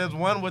 no. There's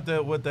one with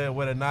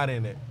a knot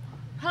in it.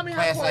 How many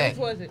Class house parties act.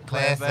 was it?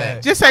 Class Class act.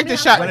 act. Just take the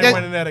shot. But they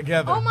went in there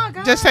together. Oh my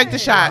god. Just take the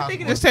shot. I'm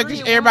thinking Just it was take the. 3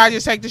 and Everybody 1.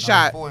 just take the No,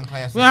 shot. 4 in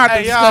class We don't have act.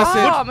 to Hey, y'all.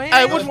 discuss Oh, it. man.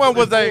 Hey, which one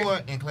was It's a? 4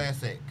 in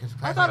class act. 'Cause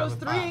class I thought act it was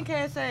 3 in five.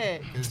 Cass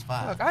Act. It's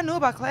 5. Look, I knew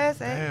about Class Act.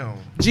 Damn.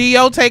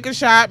 Geo take a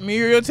shot.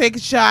 Muriel take a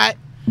shot.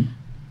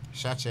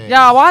 Shot your ass.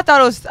 Y'all, well, I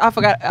thought it was. I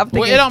forgot. I'm thinking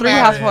Well, it don't 3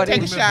 matter. house Take parties.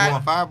 a You shot.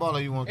 want fireball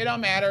or you want? It don't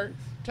matter.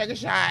 Take a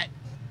shot.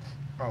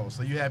 Oh,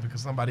 so you happy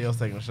because somebody else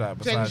taking a shot?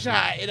 Take a besides you.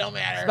 shot. It don't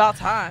It's matter. about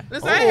time.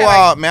 Listen, Oh, I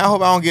had like- man, I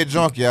hope I don't get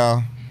drunk,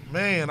 y'all.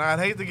 Man, I'd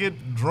hate to get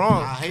I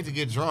drunk hate to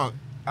get drunk.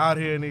 out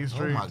here in these Oh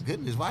streets. my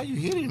goodness, why are you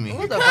hitting me?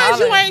 Who's the because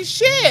you violent? ain't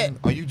shit.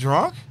 Are you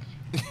drunk?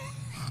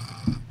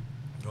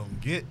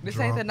 get This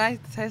drunk. ain't the night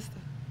tester.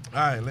 All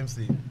right, let me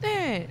see.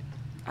 Dang.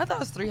 I thought it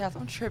was 3 house.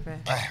 I'm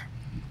tripping.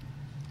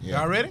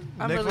 Y'all ready?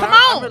 I'm Next really, round. Come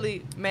on. I'm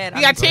really mad.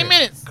 You got 10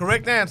 minutes.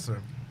 Correct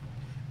answer.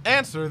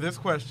 Answer this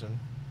question.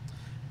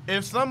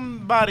 If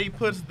somebody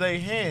puts their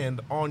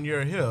hand on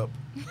your hip,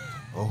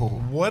 Oh,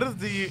 what is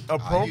the you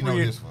appropriate know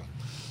this one.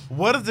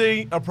 what is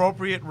the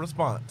appropriate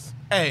response?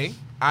 A,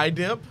 I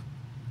dip.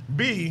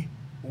 B,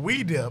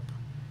 we dip.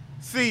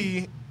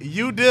 C,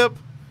 you dip.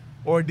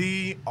 Or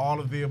D, all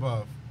of the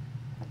above.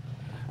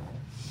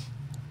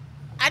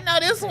 I know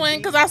this one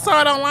because I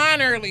saw it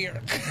online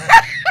earlier.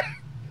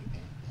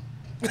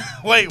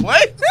 Wait,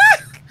 what?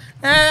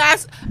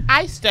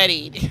 I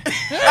studied.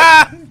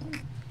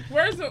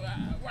 Where's the?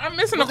 I'm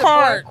missing a Was it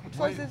card.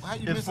 Wait, how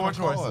you It's missing 4 a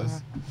card?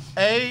 choices.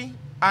 A,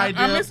 I I'm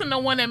dip. missing the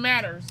one that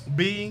matters.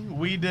 B,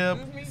 we dip.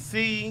 Excuse me?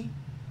 C,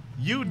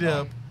 you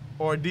dip.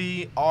 Or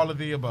D, all of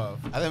the above.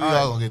 I think we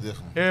all gonna get this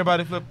one.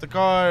 Everybody flip the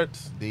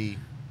cards. D.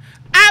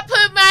 I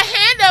put my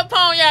hand up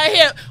on your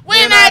hip.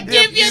 When I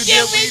dip, you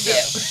dip, we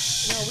dip.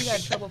 No, we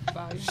got trouble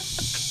about it.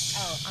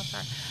 Oh, I'm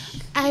sorry.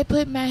 I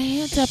put my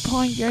hands up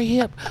on your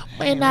hip.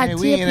 When I Man, dip,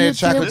 we ain't you at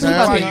chocolate dip, This is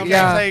time. why Yeah. you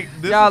Yeah. can't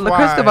take. This Y'all, is LaCrystal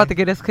why about to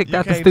get us kicked you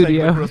out the can't take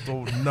studio.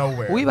 LaCrystal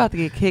nowhere. We about to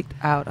get kicked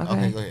out. Okay.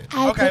 Okay, go ahead.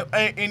 I Okay,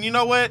 put- and you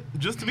know what?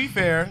 Just to be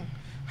fair,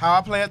 how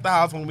I play at the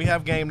house when we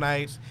have game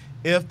nights,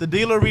 if the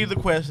dealer reads the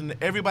question,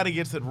 everybody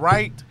gets it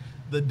right,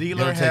 the dealer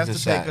Dealer has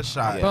takes to a take a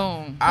shot. shot.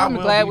 Boom. I I'm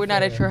will glad be we're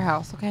not at fair. your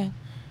house. Okay.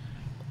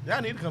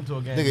 Y'all need to come to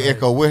a game Nigga, night.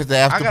 Echo, where's the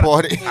after I got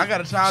party? I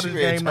got a childish She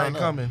ready to game turn night up.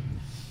 coming.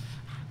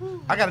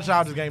 I got a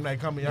childish game night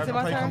coming. Y'all Is it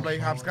gonna my play, turn? come play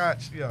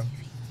hopscotch? Yeah.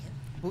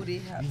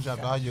 Booty. You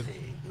dropped all your.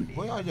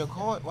 Where are your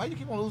cards? Why you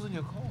keep on losing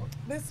your cards?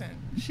 Listen.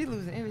 She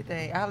losing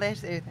everything.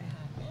 Eyelashes, everything.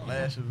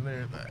 Lashes and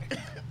everything.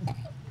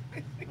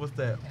 What's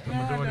that? The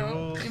majority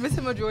rules? You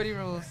missing majority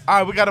rules. All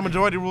right, we got a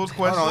majority rules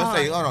Hold question. on, let's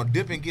say, hold on,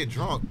 dip and get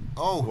drunk.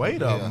 Oh,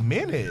 Wait yeah. a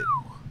minute.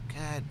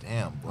 God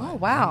damn, boy. Oh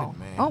wow.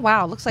 Damn it, man. Oh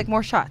wow. Looks like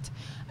more shots.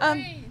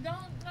 Hey, don't,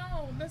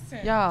 no,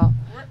 listen. Y'all.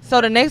 So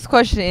the next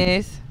question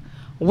is,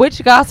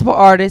 which gospel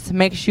artist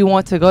makes you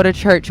want to go to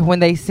church when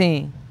they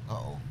sing?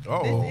 Uh-oh.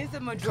 Oh, This is a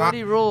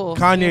majority rule.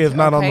 Kanye is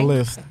not on the Okay?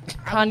 list.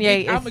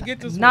 Kanye I'ma is get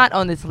this not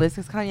on this list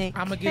because Kanye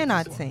I'ma get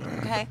cannot this sing.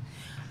 Okay.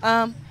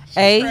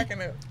 A.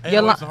 Cracking up. Hey,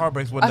 Yola- Oasis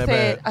Heartbreaks wasn't I that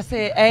said bad. I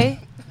said A.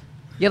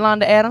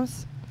 Yolanda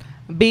Adams.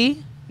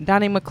 B.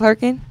 Donnie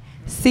McClurkin.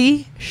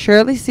 C.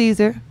 Shirley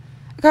Caesar.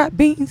 I got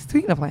beans.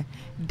 Tweeting a plan.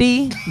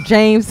 D.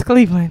 James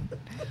Cleveland.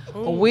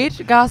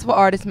 Which gospel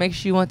artist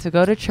makes you want to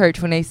go to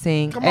church when they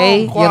sing? Come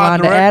A. on, choir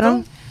Yolanda director.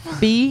 Adams.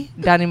 B.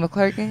 Donnie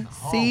McClurkin.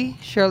 C.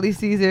 Shirley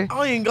Caesar. I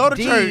don't even go to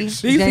D.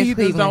 church. These James heathens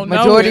Cleveland. don't know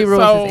Majority it,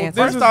 rules so is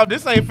answer. First off,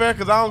 this ain't fair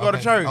because I don't go to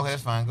Okay, church. Okay,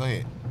 that's fine. Go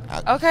ahead.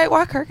 Okay,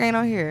 why Kirk ain't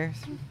on here?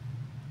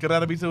 Could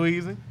that be too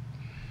easy?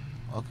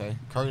 Okay.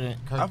 Kurt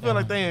I feel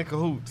like they in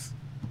cahoots.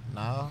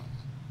 Nah.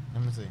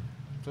 Let me see.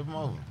 Flip them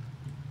over.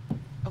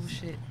 Oh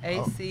shit. A,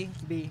 Oh. C,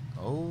 B.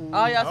 Oh.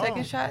 All y'all Oh.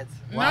 taking shots?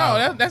 Wow.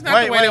 No, that's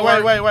not the way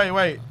that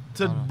Wait.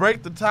 To Hold on.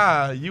 break the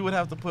tie, you would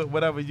have to put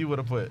whatever you would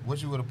have put.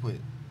 What you would have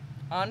put?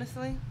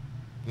 Honestly,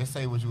 Let's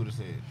say what you would have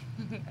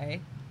said.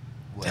 A.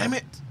 What? Damn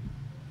it.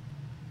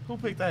 Who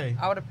picked A?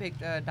 I would have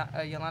picked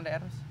Yolanda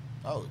Adams.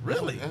 Oh,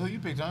 Really? Who you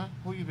picked, huh?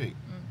 Who you picked?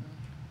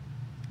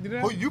 Did I?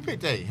 Who you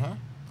picked A, huh?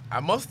 I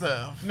must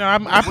have. No, I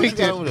What you picked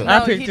got it. over there? I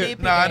No, picked he it. did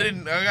pick No, I A.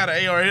 didn't. I got an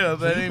A or L.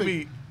 That you ain't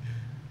picked- me.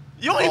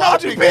 You don't Oh, even know I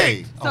what you picked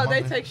picked. A. So Oh,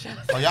 they my take bad.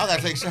 shots. Oh, y'all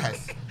gotta take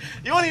shots.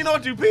 You don't even know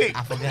what you picked.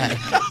 I forgot.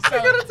 So,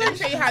 let me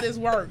tell you how this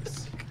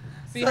works.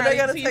 See, So how, they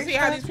gotta see, take see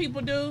how shots? these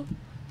people do?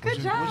 What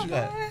you job,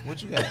 got? boy.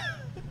 What you got?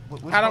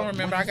 Which I don't card-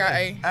 remember. what I you got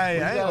say? A. Hey, Well, I you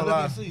ain't gotta gonna look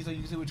lie. and see so you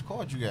can see which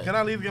card you got. Can I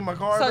at least get my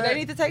card So back? they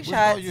need to take Which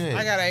shots. card you had?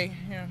 I got A.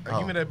 Yeah. Hey,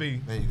 give me that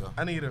B. There you go.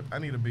 I need a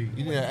B.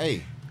 You need an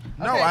A.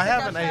 No, Okay, I take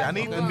have out an A. I shots.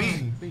 need the Hold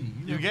B. B.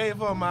 You gave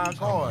her my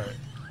card.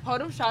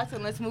 Hold them shots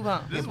and let's move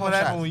on. This is more what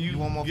happens shots. when you You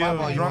want more give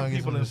fireball, you drunk wanna get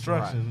people some of this Sprite.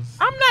 instructions.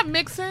 I'm not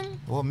mixing.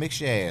 Well, mix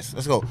your ass.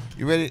 Let's go.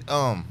 You ready?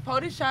 Hold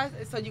the shots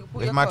so you can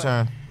pull It's your my card.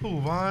 turn. Who,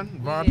 Vaughn?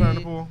 Vaughn turn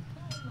to pull.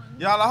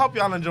 Y'all, I hope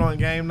y'all enjoying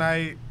game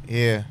night.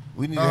 Yeah,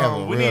 we need to have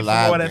a We real need some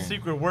live more of that game.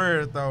 secret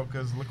word though,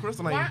 because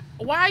LaCrystal ain't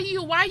Why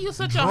you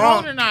such a Drunk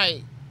hoe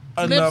tonight?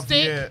 enough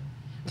Lipstick? yet.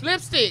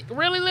 Lipstick.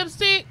 Really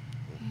lipstick?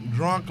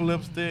 Drunk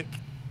lipstick.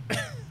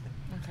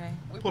 Okay.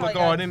 We Pull a probably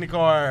card, got- any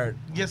card.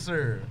 Yes,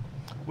 sir.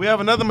 We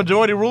have another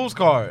majority rules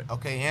card.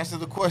 Okay, answer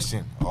the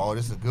question. Oh,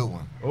 this is a good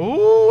one.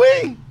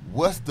 Ooh-wee.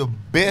 What's the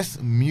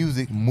best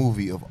music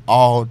movie of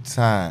all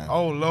time?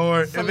 Oh,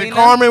 Lord. Is it Selena?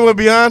 Carmen with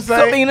Beyonce?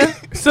 Selena.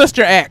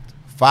 Sister Act.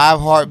 5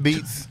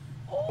 Heartbeats,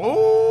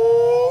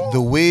 Ooh.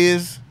 The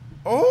Wiz,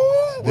 Ooh.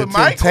 The With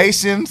Michael?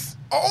 Temptations,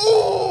 Ooh.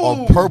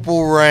 or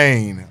Purple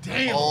Rain?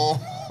 Damn. Oh,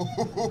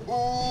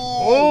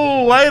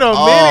 Ooh, wait a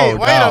minute.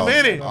 Wait dog. a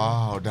minute.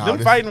 Oh, dog. Them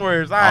this, fighting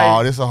words. All Oh,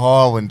 right. this a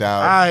hard one,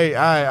 dog. All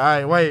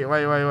right. Wait.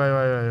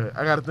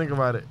 I got to think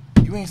about it.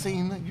 You ain't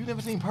seen, you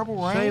never seen Purple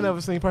Rain? She ain't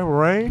never seen Purple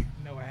Rain?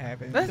 No, I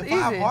haven't. That's The easy.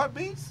 5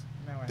 Heartbeats?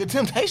 No, I The haven't.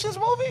 Temptations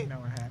movie? No,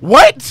 I haven't.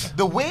 What?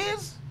 The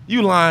Wiz?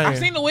 You lying. I've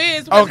seen The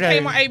Wiz because Okay. it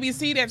came on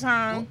ABC that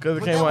time. Because it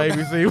But came that on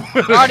was-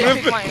 ABC. I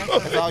already picked my answer.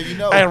 That's all you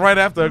know. And right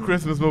after a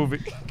Christmas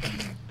movie.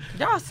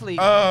 Y'all sleep.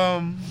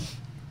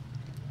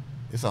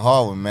 It's a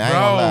hard one, man. I ain't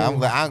Bro.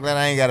 gonna lie. I'm glad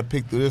I ain't got to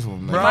pick through this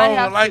one, man. Bro, Might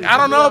have like to, I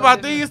don't know Leo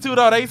about didn't. these two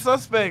though. They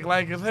suspect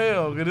like as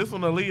hell. 'Cause this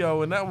one a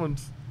Leo and that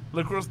one's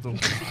La Crystal.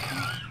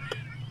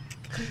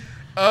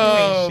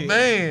 Oh shit.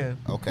 man!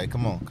 Okay,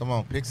 come on.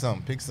 Pick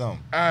something. All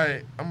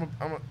right, I'm a.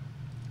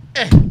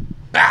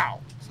 Bow.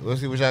 So let's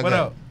see what y'all What got.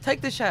 up?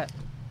 Take the shot.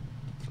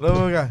 Look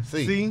what we got.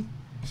 C. C.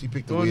 She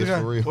picked the What we Wiz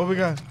got? for real. What we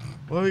got?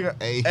 What we got?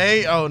 A.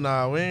 A. Oh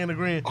nah, we ain't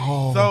agreeing.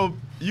 Oh. So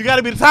you got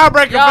to be the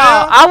tiebreaker, Y'all,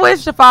 fam. I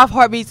wish the 5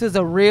 Heartbeats was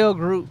a real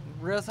group.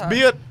 Real time.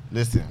 Be a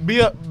Listen, be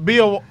a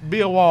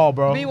wall,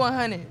 bro.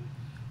 B100.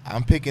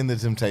 I'm picking the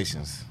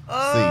Temptations.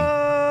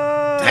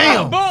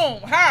 Damn.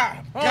 Boom.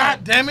 Ha. Boom.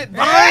 God damn it, boy.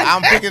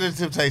 I'm picking the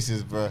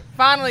Temptations, bro.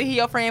 Finally, he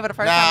your friend for the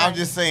first Nah, time. I'm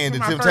just saying the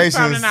My first time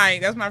Temptations.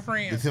 tonight. That's my The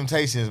friend.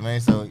 Temptations, man.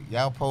 So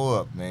y'all pull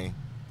up, man.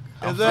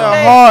 Is Two there a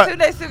days, heart? 2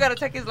 days still gotta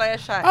take his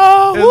last shot.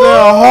 Oh, Is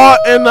there a heart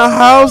in the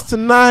house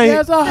tonight?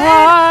 There's a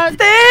heart.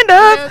 Stand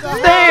up, There's a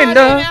stand heart in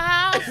the up.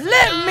 house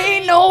Let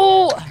me tonight.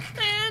 know.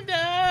 Stand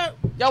up.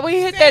 Y'all, when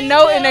he hit that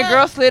note and that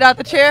girl slid out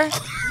the chair.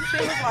 She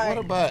was What like,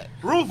 about?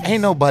 Rufus.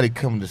 Ain't nobody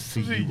coming to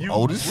see See you,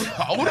 Otis. Otis?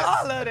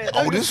 I love that.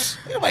 Otis?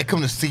 Ain't nobody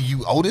coming to see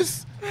you,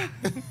 Otis.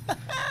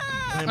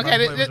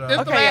 Okay,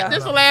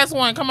 this the last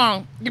one. Come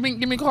on, give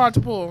me a card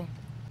to pull.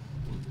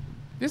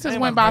 This just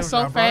Ain't went my by favorite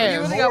so job, bro. You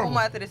fast. only got one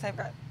more after this, ain't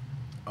right?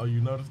 Oh,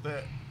 you noticed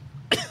that?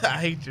 I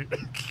hate you.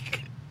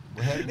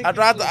 What happened? I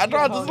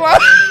tried to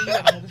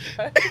slide.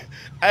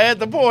 I had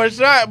to pour a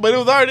shot, but it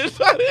was already a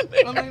shot in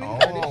there.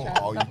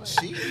 Oh, you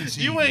cheating.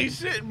 You ain't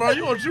shit, bro.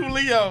 You a true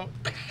Leo.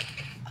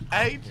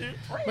 I hate you.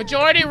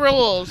 Majority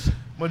rules.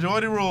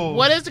 Majority rules.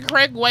 What is the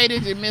correct way to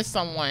dismiss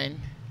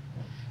someone?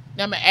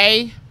 Number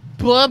A,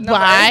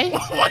 bye-bye.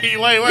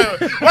 Wait.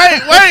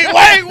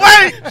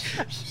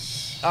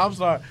 I'm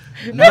sorry.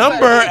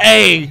 Number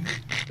A.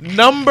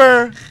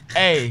 Number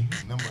 8.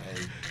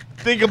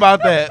 Think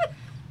about that.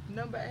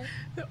 Number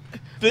 8.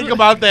 Think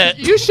about that.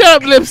 You shut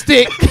up,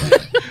 lipstick.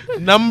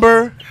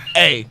 Number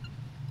A.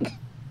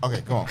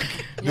 Okay, come on.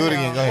 Do it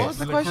again. Go What ahead. was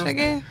the question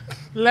again?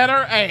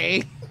 Letter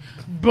A,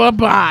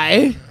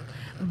 bye-bye.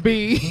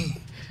 B,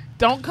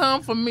 don't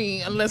come for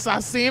me unless I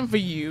send for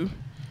you.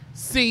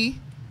 C,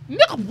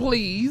 nickel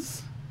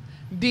please.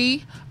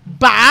 D,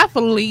 bye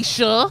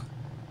Felicia.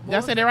 Did I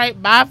say that right?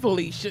 Bye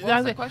Felicia. Did What I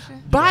was the say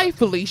question? bye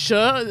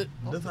Felicia?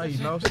 That's how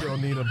you know she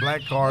don't need a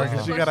black card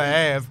because she got to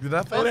ask. Did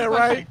I say that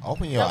right?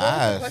 Open your What was the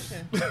eyes.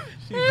 question?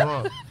 She's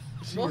drunk.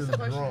 She What was is the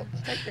question? drunk.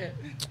 Take that.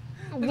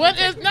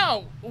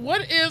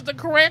 What is the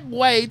correct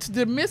way to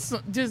dismiss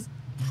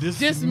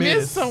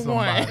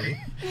someone? somebody.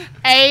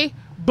 A,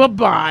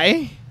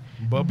 bye-bye.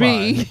 Bye-bye.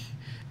 B,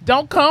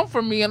 don't come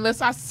for me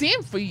unless I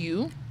send for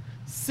you.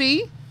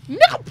 C,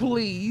 nickel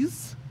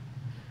please.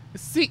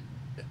 C,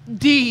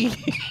 D,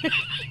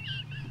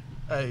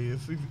 Hey,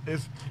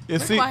 it's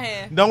Look C. my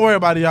hand. Don't worry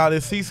about it, y'all.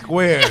 It's C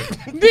squared.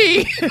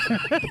 D.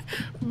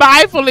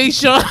 Bye,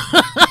 Felicia.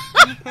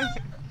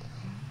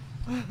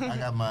 I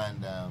got mine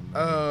down.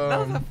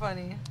 Those are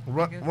funny.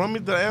 Run me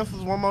the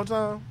answers one more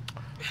time.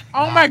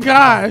 Oh my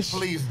gosh.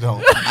 Please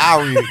don't.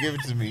 I'll read it. Give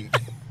it to me.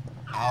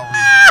 I'll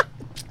read it.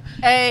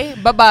 A,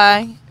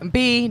 bye-bye.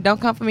 B, don't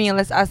come for me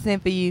unless I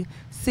send for you.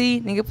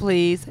 C, nigga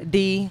please.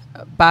 D,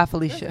 bye It's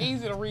Felicia.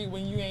 easy to read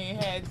when you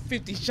ain't had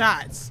 50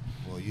 shots.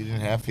 Well, you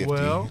didn't have 50.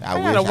 Well, I I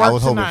gotta wish. I work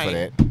was hoping tonight. for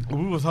that.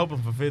 We was hoping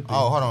for 50.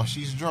 Oh, hold on.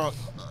 She's drunk.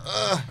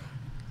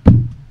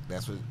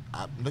 That's what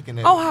I'm looking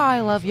at. Oh, how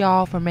I love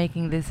y'all for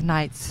making this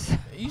night's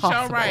You sure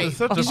possible. right. It's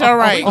such You a sure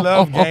right. we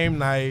love game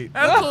night.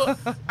 That's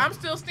cool. I'm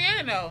still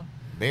standing though.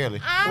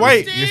 Barely. I'm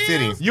Wait, still you're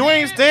sitting. You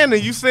ain't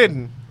standing, you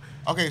sitting.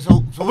 Okay,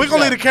 so We're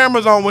gonna leave the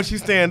cameras on when she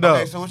stand up.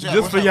 Okay, so what y'all,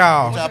 just what for y'all,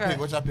 y'all. What y'all Okay. pick?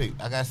 What y'all pick?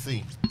 I got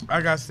C.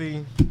 I got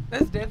C.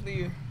 That's definitely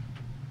you.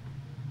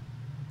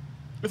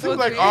 It seems What's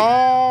like it?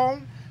 all.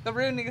 The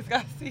real niggas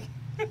got C.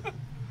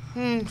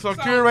 So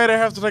curator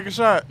has to take a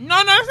shot. No,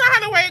 that's not how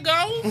the way it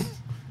goes.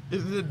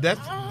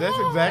 That's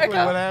exactly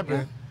Okay. what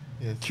happened.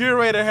 Yes.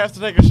 Curator has to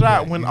take a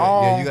shot when You got-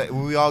 all. Yeah, you got,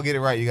 when we all get it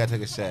right, you got to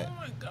take a shot. Oh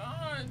my god.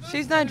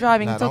 She's not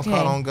driving. Nah, It's don't okay.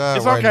 call on God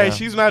it's right okay. now.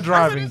 She's not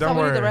driving. Don't So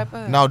we need to worry. wrap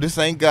up. No, this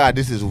ain't God.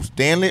 This is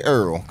Stanley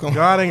Earl. Come on.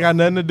 God ain't got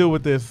nothing to do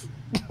with this.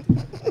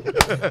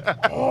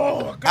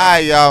 All right,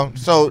 y'all.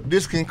 So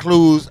this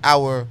concludes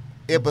our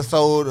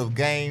episode of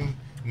Game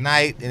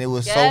Night, and it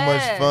was so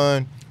much Yes.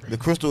 fun. The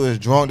Crystal is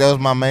drunk. That was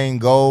my main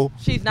goal.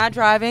 She's not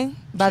driving,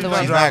 by the She's way.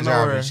 She's driving not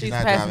driving. nowhere. She's She's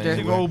not passenger. driving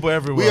She go anywhere. Uber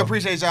everywhere. We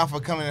appreciate y'all for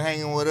coming and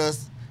hanging with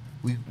us.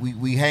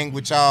 We hang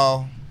with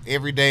y'all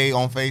every day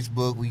on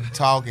Facebook. We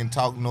talk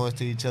noise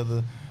to each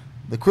other.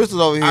 The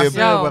Crystal's over I here. said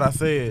Yo. what I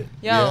said.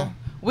 Yo, Yeah.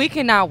 we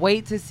cannot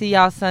wait to see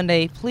y'all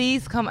Sunday.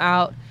 Please come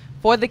out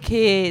for the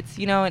kids,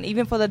 and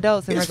even for the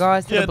adults in It's-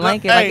 regards to yeah, the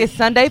blanket. hey. Like, it's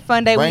Sunday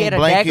Fun Day. We Bring get a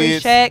daiquiri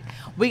blankets. shack.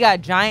 We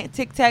got giant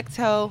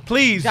tic-tac-toe.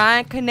 Please.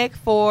 Giant Connect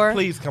 4.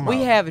 Please come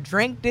We out. have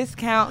drink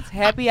discounts,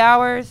 happy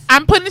hours.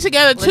 I'm putting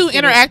together Let's 2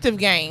 get it. interactive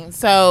games.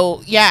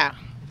 So yeah.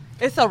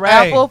 It's a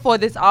raffle for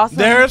this awesome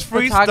There's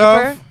free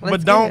photographer. stuff,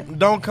 Let's but get it.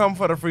 don't come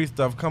for the free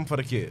stuff. Come for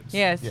the kids.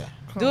 Yes. Yeah.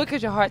 Do it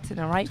because your heart's in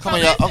the right Come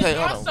on, place. y'all. Okay,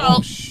 hold on. Also-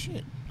 Oh,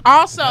 shit.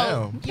 Also,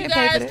 Damn. you Can't pay for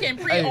guys that. can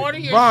pre-order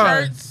your Vaughn,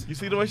 shirts. You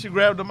see the way she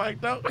grabbed the mic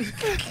though?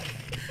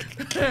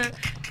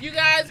 You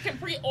guys can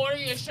pre-order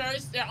your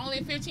shirts. They're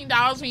only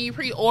 $15 when you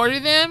pre-order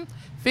them.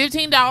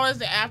 $15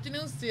 the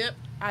afternoon sip.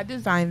 I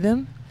designed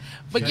them.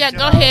 But Check yeah, it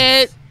go out.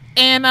 ahead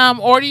and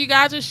order you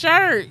guys a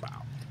shirt.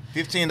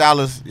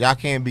 $15, y'all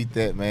can't beat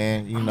that,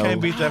 man. You know, Can't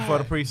beat that for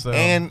the pre-sale.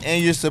 and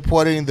you're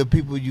supporting the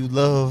people you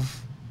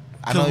love.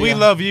 I know Because we y'all-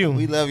 love you.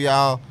 We love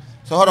y'all.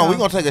 So hold on, we're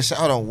gonna take a shot.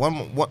 Hold on,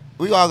 one.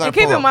 We all gotta And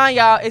keep pull in up. mind,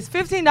 y'all, it's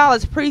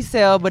 $15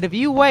 pre-sale, but if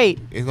you wait,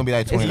 It's gonna be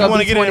like It's $20. you gonna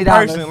want to be get it in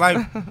 $20. person? Like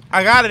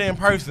I got it in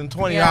person,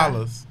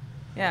 $20.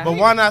 yeah. But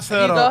why not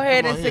sell you the? go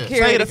ahead Come and on here.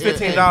 secure Say it. the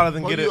 $15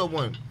 and Pull get you it. up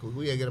one.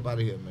 We gotta get up out of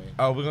here, man.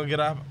 Oh, we're gonna get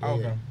off. Yeah,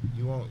 Okay.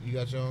 yeah. You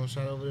got your own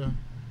shot over there?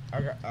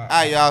 I got, All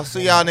right, y'all.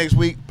 See y'all next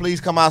week. Please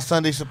come out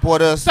Sunday,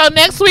 support us. So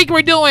next week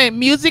we're doing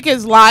Music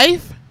is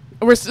Life.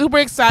 We're super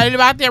excited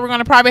about that. We're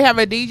gonna probably have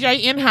a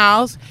DJ in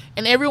house,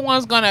 and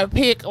everyone's gonna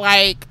pick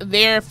like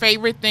their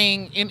favorite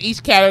thing in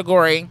each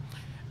category.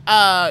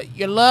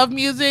 Your love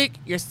music,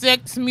 your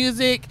sex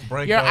music,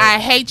 Breakup. your I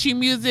hate you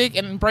music,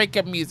 and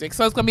breakup music.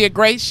 So it's gonna be a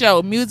great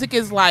show. Music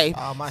is life.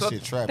 Oh, my So-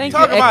 shit trapped. Thank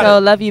Talk you, about Echo.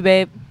 it. Love you,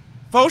 babe.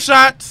 4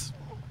 shots.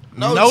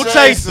 No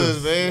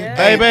chasers, man.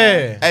 Yeah.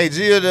 Baby. Hey,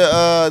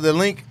 Gia, the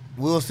link.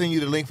 We'll send you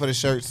the link for the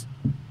shirts.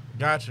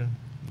 Gotcha.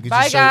 Get your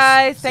Bye, shirts.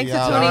 guys. See Thanks for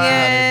y'all tuning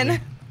next in.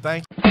 week.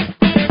 Thank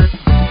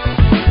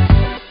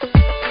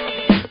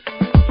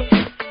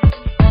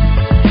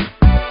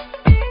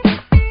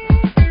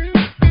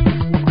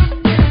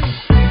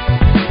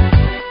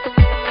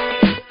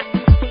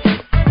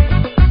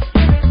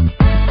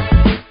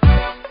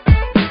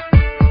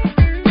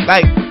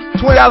Like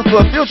 $20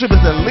 for a field trip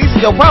is the least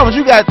of your problems.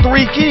 You got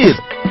 3 kids.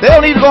 They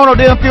don't need to go on no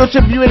damn field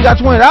trip if you ain't got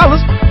 $20.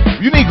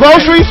 You need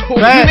groceries.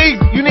 Man.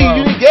 You need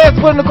gas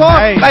to put in the car.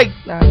 Hey. Like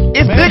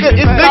it's Man, bigger.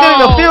 It's man. bigger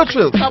than a field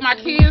trip. So my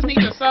kids need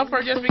to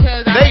suffer just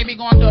because I They- may be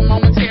going through a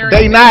momentary.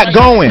 They not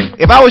going.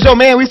 If I was your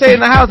man, we stay in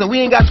the house and we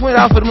ain't got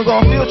 $20 for them to go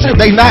on field trip.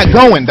 They not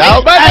going,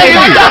 dog. But Hey. they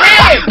not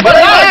going. But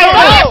they not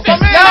going.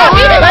 No,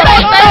 he didn't They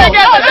say don't stay go.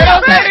 together. They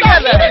don't stay He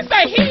together. didn't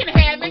say he didn't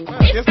have it. I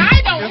don't it's the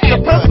have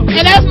it. principle.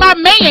 And that's my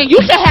man. You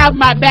should have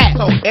my back.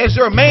 So as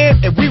your man,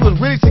 if we was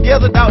really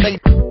together, dog, they